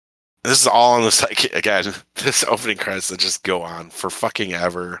 This is all in this, like, again, this opening credits that just go on for fucking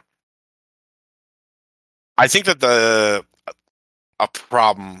ever. I think that a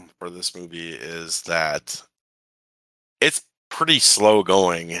problem for this movie is that it's pretty slow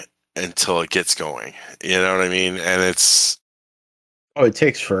going until it gets going. You know what I mean? And it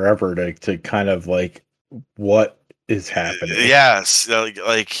takes forever to kind of like what is happening. Yes,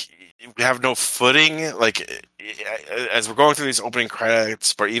 like we have no footing. Like as we're going through these opening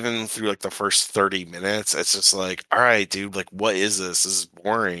credits, but even through like the first 30 minutes, it's just like, all right, dude, like what is this? This is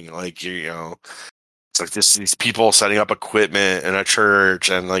boring. Like it's like these people setting up equipment in a church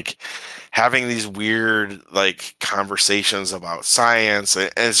and like having these weird like conversations about science, and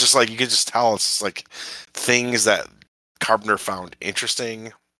it's just like you could just tell it's just, like things that Carpenter found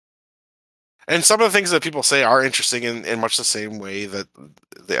interesting. And some of the things that people say are interesting in much the same way that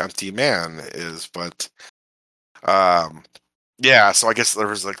The Empty Man is. But, so I guess there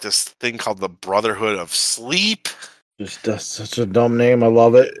was like this thing called the Brotherhood of Sleep. That's such a dumb name. I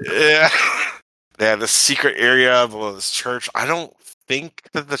love it. Yeah. They have this secret area below this church. I don't think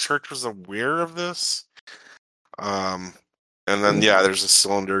that the church was aware of this. And then, there's a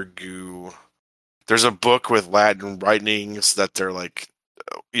cylinder goo. There's a book with Latin writings that they're like,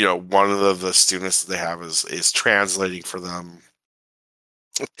 one of the students that they have is translating for them.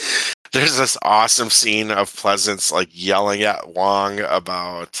 There's this awesome scene of Pleasance like yelling at Wong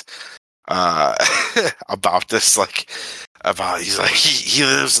about this, like he's like he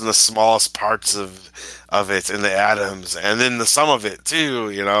lives in the smallest parts of it in the atoms and then the sum of it too,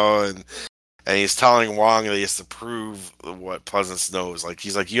 and he's telling Wong that he has to prove what Pleasance knows. Like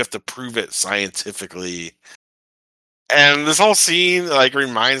he's like, you have to prove it scientifically. And this whole scene like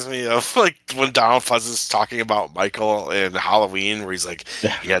reminds me of like when Donald Pleasance is talking about Michael in Halloween, where he's like,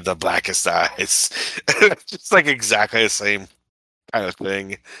 he had the blackest eyes. Just like exactly the same kind of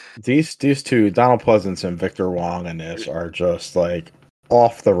thing. These two, Donald Pleasance and Victor Wong in this, are just like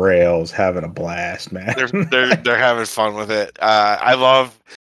off the rails, having a blast, man. They're having fun with it. I love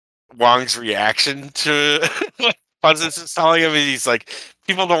Wong's reaction to what Cousins is telling him. He's like,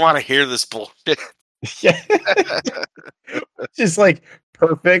 people don't want to hear this bullshit. Yeah. Just like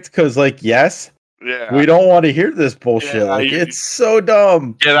perfect because, like, yes, Yeah, we don't want to hear this bullshit. Yeah, like, it's so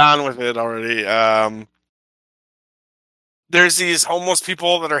dumb. get on with it already. There's these homeless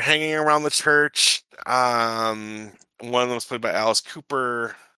people that are hanging around the church. One of them was played by Alice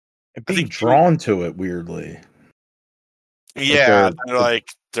Cooper. Being drawn to it weirdly. Yeah, they're-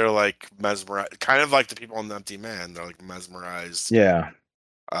 they're like mesmerized, kind of like the people in The Empty Man. They're like mesmerized. Yeah.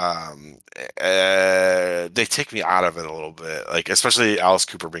 They take me out of it a little bit, like especially Alice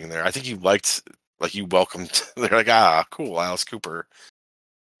Cooper being there. I think you welcomed. They're like, cool, Alice Cooper.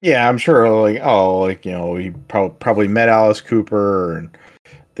 Yeah, I'm sure. Like, he probably met Alice Cooper, and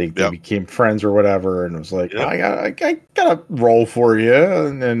they became friends or whatever. And it was like, I got a role for you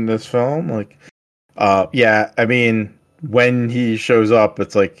in this film. Like, yeah. I mean, when he shows up,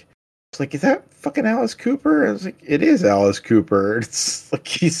 it's like, is that fucking Alice Cooper? I was like, it is Alice Cooper. It's like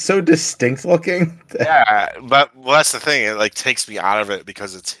he's so distinct looking. Yeah, but that's the thing. It like takes me out of it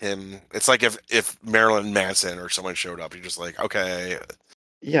because it's him. It's like if Marilyn Manson or someone showed up, you're just like, okay.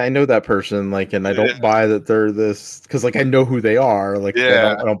 Yeah, I know that person. Like, and I don't buy that they're this because, like, I know who they are. Like,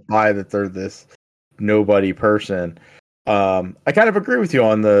 I don't buy that they're this nobody person. I kind of agree with you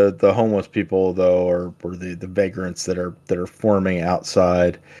on the homeless people though, or the vagrants that are forming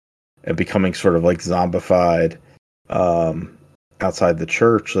outside and becoming sort of like zombified outside the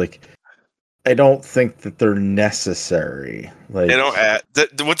church. Like, I don't think that they're necessary. Like, they don't add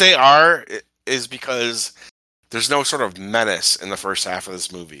what they are is because there's no sort of menace in the first half of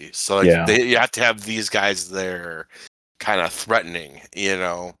this movie. So like you have to have these guys there kind of threatening,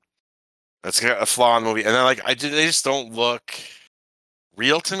 That's a flaw in the movie. And then they just don't look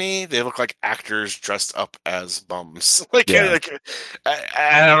real to me. They look like actors dressed up as bums. I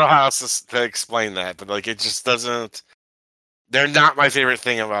don't know how else to explain that, but like it just doesn't. They're not my favorite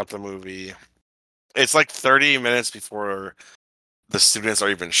thing about the movie. It's like 30 minutes before the students are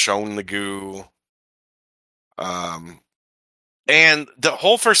even shown the goo. And the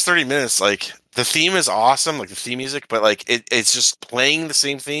whole first 30 minutes, like the theme is awesome, like the theme music, but like it's just playing the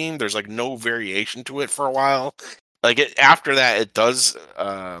same theme. There's like no variation to it for a while. Like after that, it does.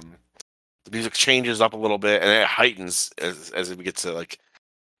 The music changes up a little bit, and it heightens as we get to like.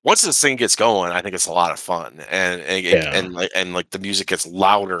 Once this thing gets going, I think it's a lot of fun, and the music gets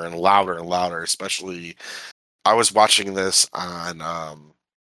louder and louder and louder. Especially, I was watching this on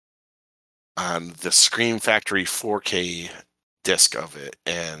the Scream Factory 4K disc of it,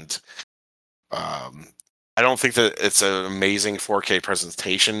 and I don't think that it's an amazing 4K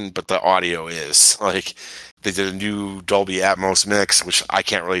presentation, but the audio is. Like, they did a new Dolby Atmos mix, which I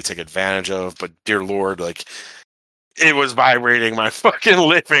can't really take advantage of, but dear Lord, like, it was vibrating my fucking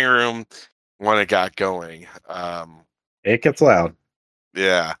living room when it got going. It gets loud.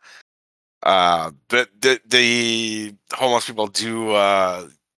 Yeah. But the homeless people do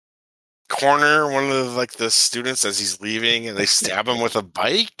corner one of the students as he's leaving, and they stab him with a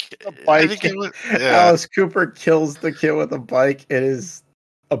bike. I think Alice Cooper kills the kid with a bike. It is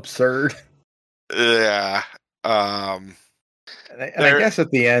absurd. Yeah. And I guess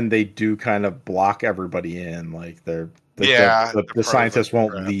at the end they do kind of block everybody in. Like the scientists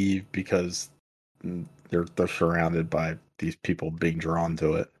won't leave because they're surrounded by these people being drawn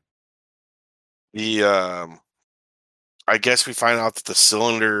to it. I guess we find out that the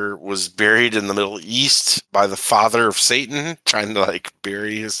cylinder was buried in the Middle East by the father of Satan, trying to like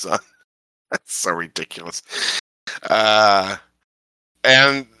bury his son. That's so ridiculous. And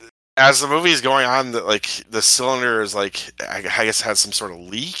as the movie is going on, the cylinder is like, I guess has some sort of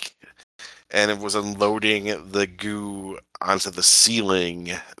leak, and it was unloading the goo onto the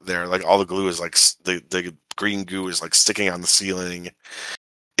ceiling there. Like all the glue is like the green goo is like sticking on the ceiling.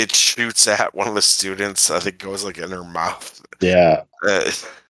 It shoots at one of the students. I think goes like in her mouth. Yeah.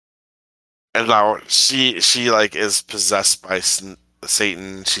 And now she like is possessed by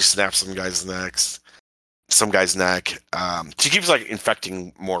Satan. She snaps some guy's neck. She keeps like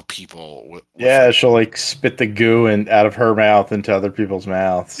infecting more people. She'll like spit the goo out of her mouth into other people's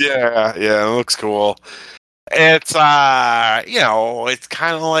mouths. Yeah, it looks cool. It's it's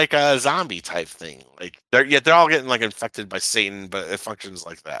kind of like a zombie type thing. Like they're all getting like infected by Satan, but it functions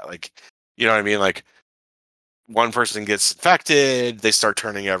like that. Like, you know what I mean? Like one person gets infected, they start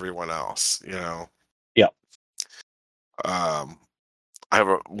turning everyone else. Yeah. I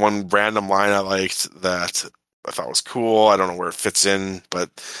have one random line I liked that I thought was cool. I don't know where it fits in, but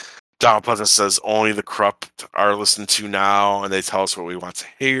Donald Pleasant says only the corrupt are listened to now, and they tell us what we want to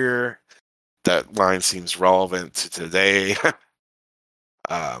hear. That line seems relevant to today.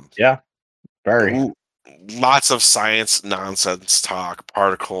 Yeah, very. Lots of science nonsense talk,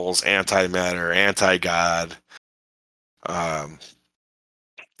 particles, antimatter, anti-God.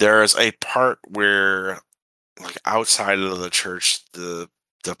 There is a part where, like, outside of the church, the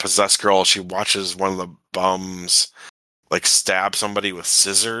possessed girl, she watches one of the bums like stab somebody with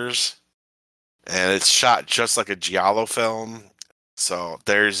scissors, and it's shot just like a giallo film. So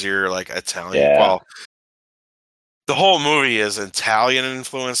there's your like Italian. Yeah. Well, the whole movie is Italian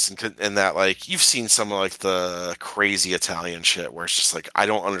influenced, in that, like, you've seen some of like the crazy Italian shit where it's just like, I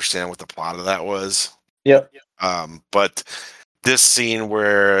don't understand what the plot of that was. Yep. But this scene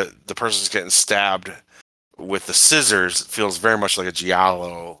where the person's getting stabbed with the scissors feels very much like a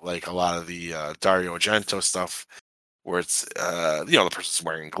giallo, like a lot of the Dario Argento stuff, where it's the person's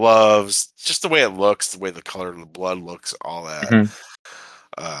wearing gloves, just the way it looks, the way the color of the blood looks, all that.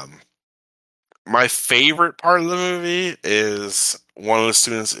 Mm-hmm. My favorite part of the movie is one of the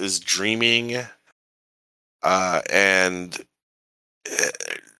students is dreaming, and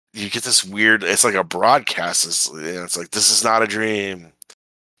you get this weird, it's like a broadcast. It's like, this is not a dream.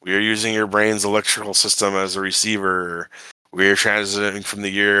 We are using your brain's electrical system as a receiver. We are transiting from the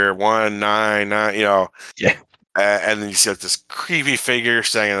year 199, Yeah. And then you see like this creepy figure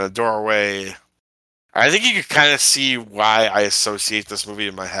standing in the doorway. I think you could kind of see why I associate this movie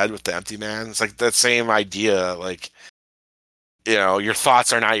in my head with The Empty Man. It's like that same idea, like, your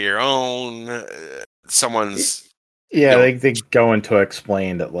thoughts are not your own. Someone's... Yeah, they go into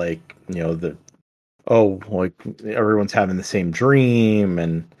explain that, like, like everyone's having the same dream,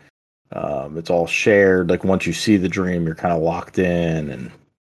 and it's all shared. Like, once you see the dream, you're kind of locked in, and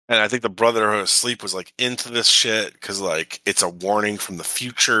I think the Brotherhood of Sleep was like into this shit because, like, it's a warning from the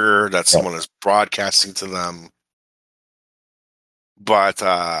future that someone is broadcasting to them. But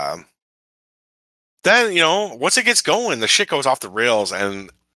then, once it gets going, the shit goes off the rails, and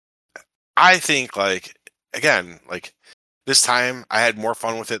I think, like, again, like, this time I had more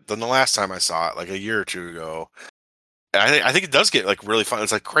fun with it than the last time I saw it, like a year or two ago. And I think it does get, like, really fun.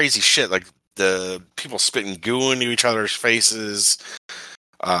 It's like crazy shit, like the people spitting goo into each other's faces.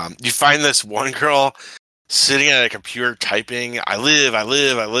 You find this one girl sitting at a computer typing, I live,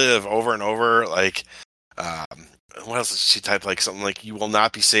 over and over. Like, what else did she type? Like, something like, you will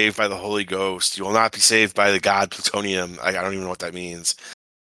not be saved by the Holy Ghost. You will not be saved by the god plutonium. I don't even know what that means.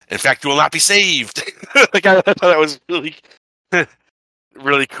 In fact, you will not be saved. Like, I thought that was really,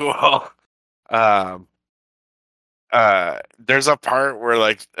 really cool. There's a part where,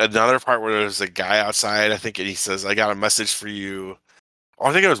 like, another part where there's a guy outside, I think, and he says, I got a message for you. Oh,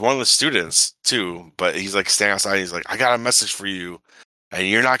 I think it was one of the students too, but he's like standing outside. And he's like, I got a message for you, and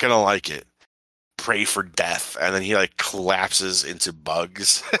you're not gonna like it. Pray for death. And then he like collapses into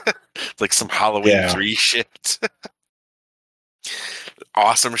bugs, like some Halloween 3 shit.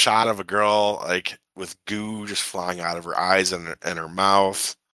 Awesome shot of a girl like with goo just flying out of her eyes and her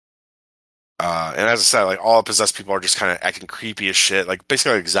mouth. And as I said, like, all the possessed people are just kind of acting creepy as shit, like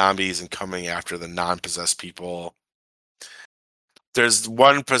basically like zombies and coming after the non-possessed people. There's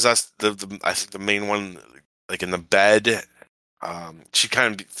one possessed, I think the main one, like in the bed. She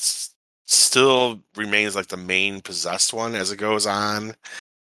kind of still remains like the main possessed one as it goes on,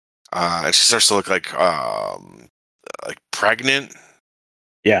 and she starts to look like pregnant.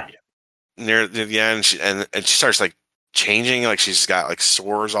 Yeah, near the end, she starts like changing, like she's got like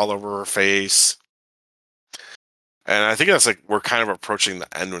sores all over her face. And I think that's like we're kind of approaching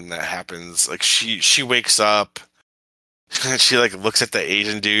the end when that happens. Like she wakes up. She like looks at the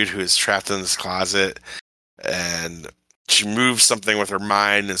Asian dude who is trapped in this closet, and she moves something with her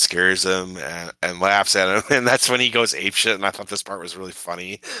mind and scares him and laughs at him, and that's when he goes apeshit. And I thought this part was really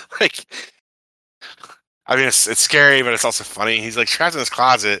funny. Like, I mean, it's scary, but it's also funny. He's like trapped in this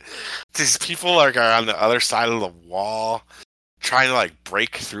closet. These people are on the other side of the wall trying to like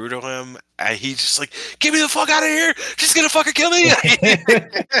break through to him, and he's just like, "Get me the fuck out of here! She's gonna fucking kill me!"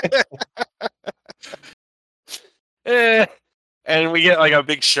 And we get like a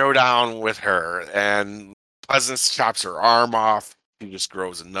big showdown with her, and Pleasance chops her arm off. He just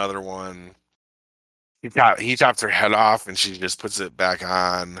grows another one. He chops her head off, and she just puts it back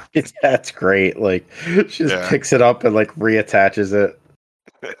on. That's great. Like, she just picks it up and like reattaches it.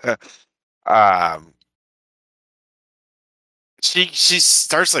 She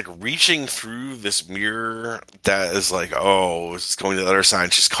starts like reaching through this mirror that is like, oh, it's going to the other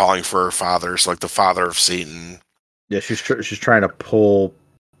side. She's calling for her father, so like the father of Satan. Yeah, she's trying to pull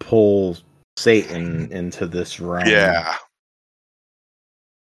Satan into this realm. Yeah.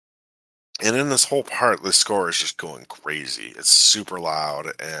 And in this whole part, the score is just going crazy. It's super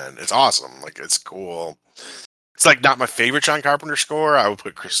loud and it's awesome. Like, it's cool. It's like not my favorite John Carpenter score. I would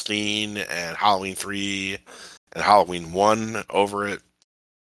put Christine and Halloween 3 and Halloween 1 over it.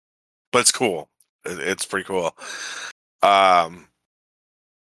 But it's cool. It's pretty cool. But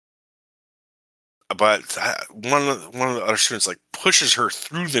one of the other students like pushes her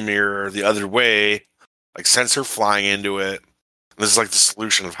through the mirror the other way, like sends her flying into it. This is like the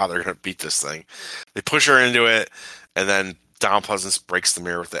solution of how they're going to beat this thing. They push her into it, and then Donald Pleasance breaks the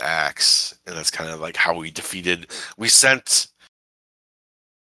mirror with the axe, and that's kind of like how we sent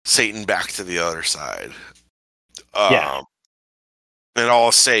Satan back to the other side. And all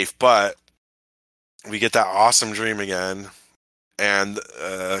is safe, but we get that awesome dream again, and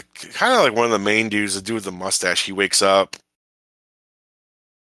kind of like one of the main dudes, the dude with the mustache, he wakes up.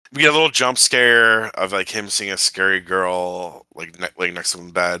 We get a little jump scare of like him seeing a scary girl like laying next to him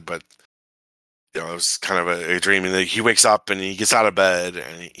in bed, but it was kind of a dream. And he wakes up and he gets out of bed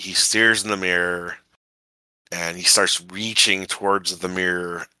and he stares in the mirror and he starts reaching towards the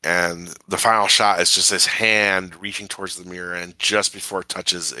mirror. And the final shot is just his hand reaching towards the mirror, and just before it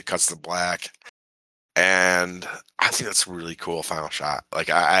touches, it cuts to black. And I think that's a really cool final shot. Like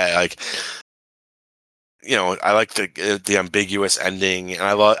I like. I like the ambiguous ending, and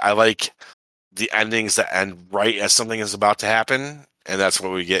I like the endings that end right as something is about to happen, and that's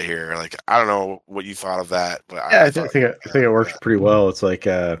what we get here. Like, I don't know what you thought of that, but yeah, I think it works pretty well. It's like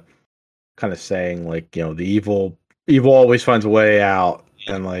kind of saying like the evil always finds a way out,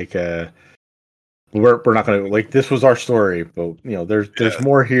 and like we're not gonna like this was our story, but there's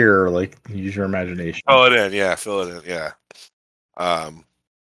more here. Like, use your imagination. Fill it in, yeah. Fill it in, yeah.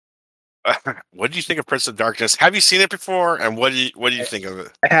 What do you think of Prince of Darkness? Have you seen it before? And what do you think of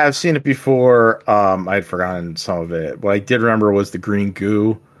it? I have seen it before. I'd forgotten some of it. What I did remember was the green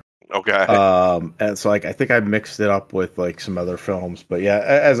goo. Okay. And so like I think I mixed it up with like some other films, but yeah,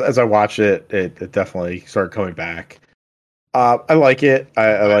 as I watched it, it definitely started coming back. I like it.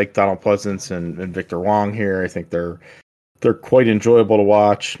 I like Donald Pleasance and Victor Wong here. I think they're quite enjoyable to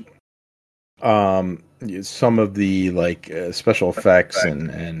watch. Some of the like special effects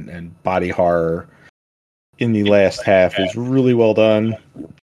and body horror in the last half is really well done.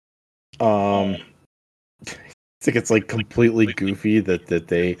 I think it's like completely goofy that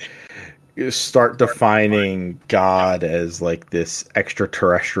they start defining God as like this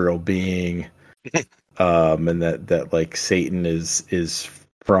extraterrestrial being, and that like Satan is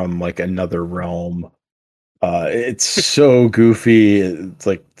from like another realm. It's so goofy. It's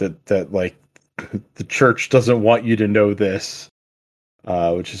like that like the church doesn't want you to know this,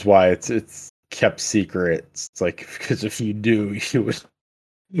 which is why it's kept secret. It's like, because if you do,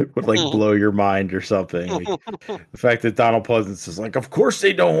 it would like blow your mind or something. Like, the fact that Donald Pleasance is like, of course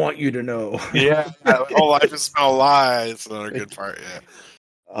they don't want you to know. Yeah, whole life is no lie. It's another good part. Yeah.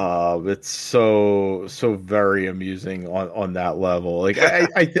 It's so very amusing on that level. Like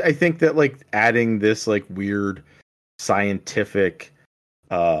I think that like adding this like weird scientific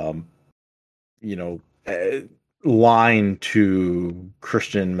line to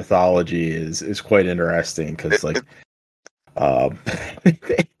Christian mythology is quite interesting, because like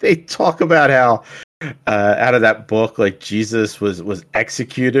they talk about how out of that book, like Jesus was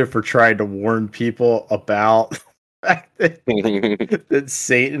executed for trying to warn people about the fact that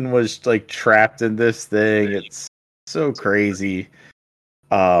Satan was like trapped in this thing. It's so crazy.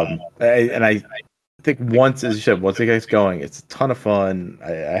 I think once, as you said, once it gets going, it's a ton of fun. I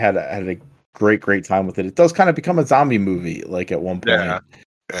had a great time with it. It does kind of become a zombie movie, like at one point.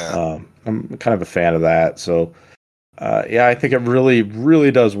 Yeah. I'm kind of a fan of that. So, I think it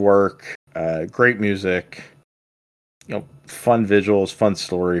really does work. Great music, fun visuals, fun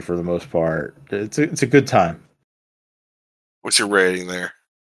story for the most part. It's a good time. What's your rating there?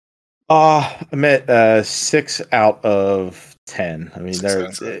 I'm at 6 out of 10. I mean,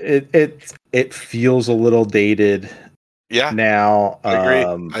 it feels a little dated. Yeah. Now, I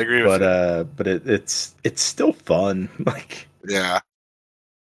agree with you. But it's still fun. Like, yeah,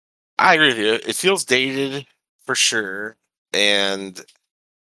 I agree with you. It feels dated for sure, and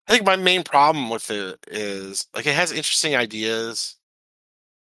I think my main problem with it is like it has interesting ideas,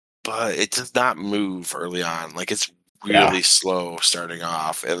 but it does not move early on. Like, it's really slow starting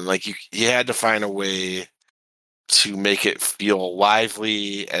off, and like you had to find a way to make it feel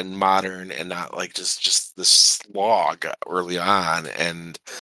lively and modern and not like just the slog early on. And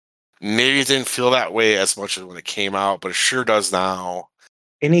maybe it didn't feel that way as much as when it came out, but it sure does now.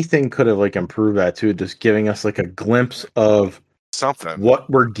 Anything could have like improved that too, just giving us like a glimpse of something what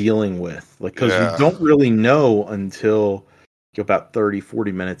we're dealing with. Like, because you don't really know until about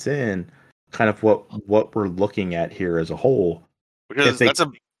 30-40 minutes in kind of what we're looking at here as a whole. Because they- that's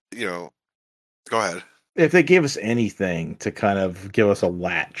a go ahead. If they gave us anything to kind of give us a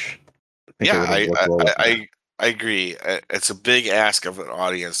latch, I think it would have worked well with that. I agree. It's a big ask of an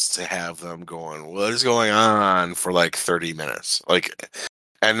audience to have them going, what is going on for like 30 minutes? Like,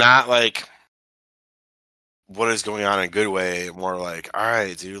 and not like, what is going on in a good way? More like, all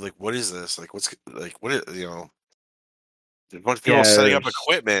right, dude, like, what is this? Like, what's like, what is, a bunch of people setting up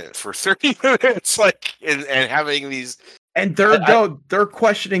equipment for 30 minutes, like, and having these. And they're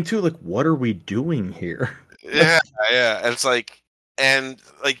questioning too, like, what are we doing here? Yeah. And it's like,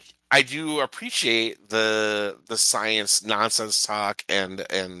 I do appreciate the science nonsense talk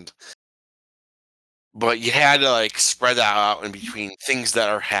but you had to like spread that out in between things that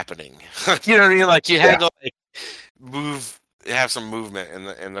are happening. You know what I mean? Like you had to like have some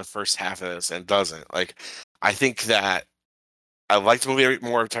movement in the first half of this, and it doesn't. Like I think that I like the movie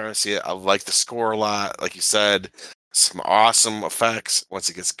more every time I see it. I like the score a lot, like you said. Some awesome effects once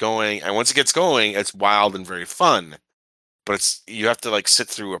it gets going, and once it gets going, it's wild and very fun. But you have to like sit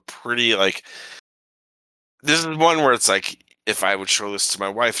through a pretty like. This is one where it's like, if I would show this to my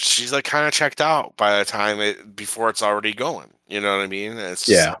wife, she's like kind of checked out by the time before it's already going. You know what I mean? It's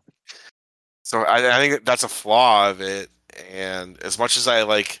just, so I think that's a flaw of it. And as much as I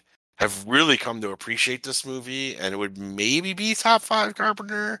like have really come to appreciate this movie, and it would maybe be top 5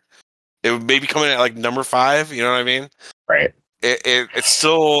 Carpenter, it would maybe come in at like number 5. You know what I mean? Right. It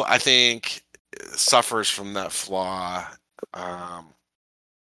still, I think, suffers from that flaw.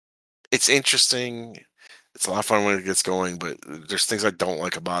 It's interesting. It's a lot of fun when it gets going, but there's things I don't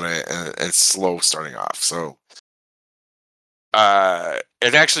like about it, and it's slow starting off. So,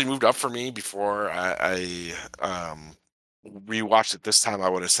 it actually moved up for me before I rewatched it this time. I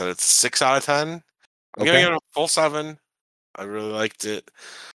would have said it's 6 out of 10. I'm giving it a full 7. I really liked it,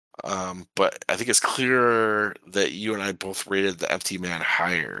 but I think it's clear that you and I both rated The Empty Man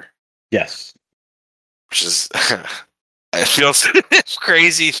higher. Yes, which is. It feels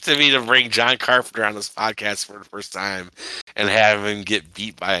crazy to me to bring John Carpenter on this podcast for the first time and have him get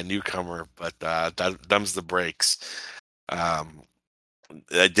beat by a newcomer, but thumbs the breaks. I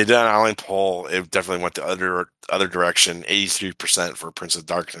did that online poll. It definitely went the other direction. 83% for Prince of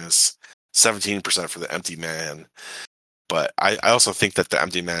Darkness, 17% for The Empty Man. But I also think that The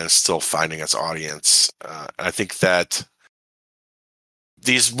Empty Man is still finding its audience. I think that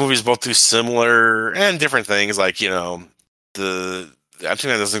these movies both do similar and different things, like, the Empty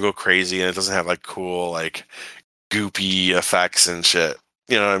Man doesn't go crazy, and it doesn't have like cool like goopy effects and shit.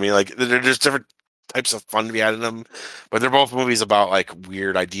 You know what I mean? Like they're just different types of fun to be had in them, but they're both movies about like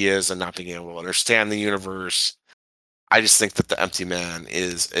weird ideas and not being able to understand the universe. I just think that The Empty Man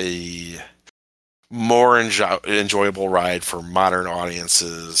is a more enjoyable ride for modern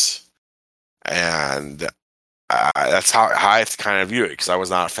audiences, and that's how I kind of view it, because I was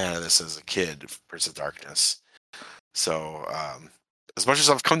not a fan of this as a kid, Prince of Darkness. So, as much as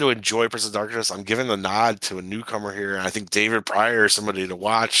I've come to enjoy Prince of Darkness, I'm giving the nod to a newcomer here. And I think David Pryor is somebody to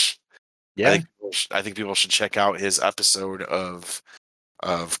watch. Yeah, I think people should check out his episode of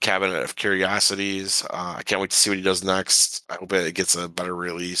Cabinet of Curiosities. I can't wait to see what he does next. I hope it gets a better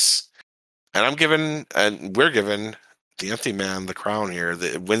release. And we're giving The Empty Man the crown here.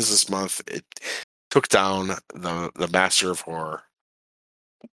 It wins this month. It took down the Master of Horror.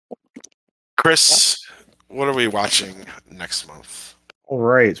 Chris, what are we watching next month? All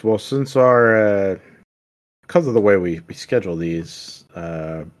right. Well, since because of the way we schedule these,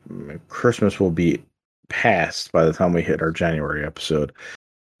 Christmas will be past by the time we hit our January episode.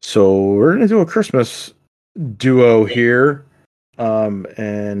 So we're going to do a Christmas duo here.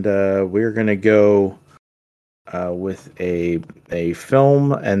 And we're going to go with a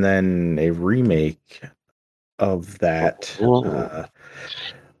film and then a remake of that.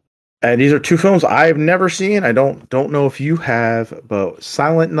 And these are 2 films I've never seen. I don't know if you have, but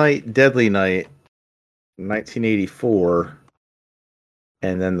Silent Night, Deadly Night, 1984,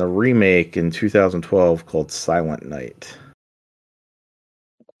 and then the remake in 2012 called Silent Night.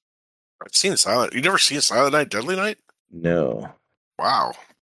 I've seen Silent. You never seen Silent Night, Deadly Night? No. Wow.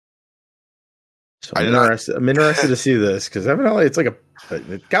 So I'm interested to see this, because evidently it's like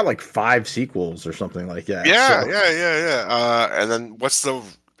it got like 5 sequels or something like that. Yeah, so. yeah. And then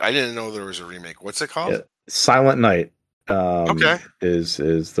I didn't know there was a remake. What's it called? Yeah. Silent Night. Okay. Is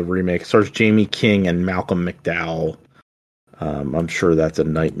the remake. It stars Jamie King and Malcolm McDowell. I'm sure that's a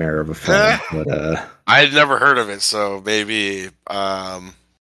nightmare of a film, but I had never heard of it, so maybe I'm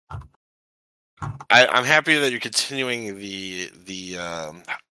happy that you're continuing the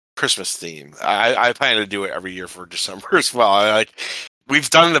Christmas theme. I plan to do it every year for December as well. we've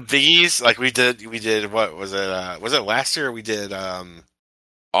done the biggies. Like we did. What was it? Was it last year? We did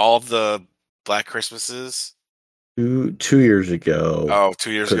all of the Black Christmases. 2 years ago. Oh,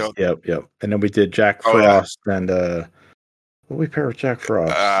 2 years ago. Yep. And then we did Jack Oh, yeah. Frost and what we pair with Jack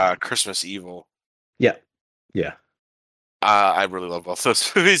Frost? Christmas Evil. Yeah. I really love both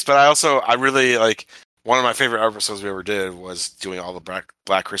those movies, but I really like one of my favorite episodes we ever did was doing all the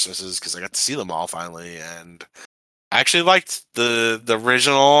Black Christmases because I got to see them all finally, and I actually liked the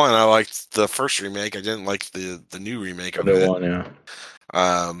original and I liked the first remake. I didn't like the new remake of it. One, yeah.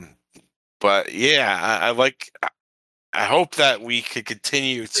 But yeah, I hope that we could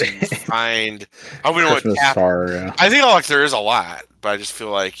continue to find. I don't Christmas horror, yeah. I think like there is a lot, but I just feel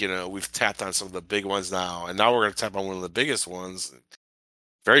like we've tapped on some of the big ones now, and now we're going to tap on one of the biggest ones.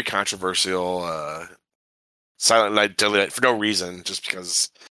 Very controversial. Silent Night, Deadly Night for no reason, just because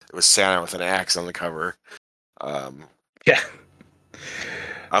it was Santa with an axe on the cover. Yeah.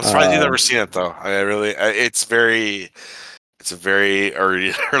 I'm surprised you've never seen it though. It's a very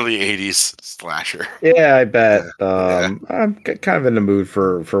early 80s slasher. Yeah, I bet. Yeah. I'm kind of in the mood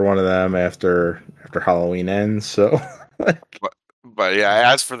for one of them after Halloween ends. So, but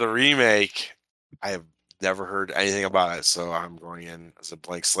yeah, as for the remake, I have never heard anything about it, so I'm going in as a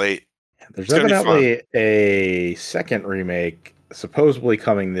blank slate. There's evidently a second remake supposedly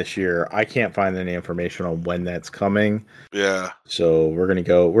coming this year. I can't find any information on when that's coming. Yeah. So we're gonna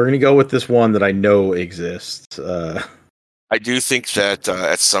go with this one that I know exists. I do think that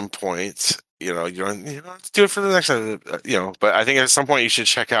at some point, you don't have to do it for the next but I think at some point you should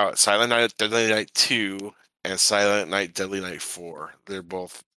check out Silent Night, Deadly Night 2 and Silent Night, Deadly Night 4. They're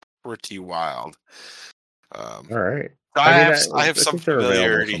both pretty wild. All right. I have some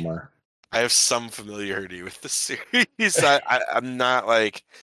familiarity. I have some familiarity with the series. I'm not like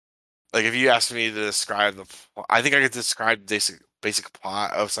if you asked me to describe I think I could describe basic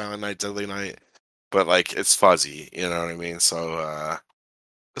plot of Silent Night, Deadly Night. But like it's fuzzy, you know what I mean? So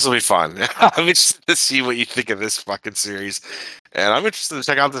this will be fun. I'm interested to see what you think of this fucking series, and I'm interested to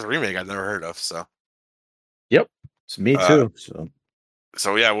check out this remake I've never heard of. So, yep, it's me too.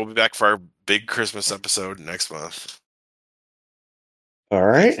 So yeah, we'll be back for our big Christmas episode next month. All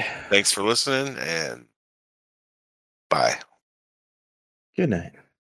right. Thanks for listening, and bye. Good night.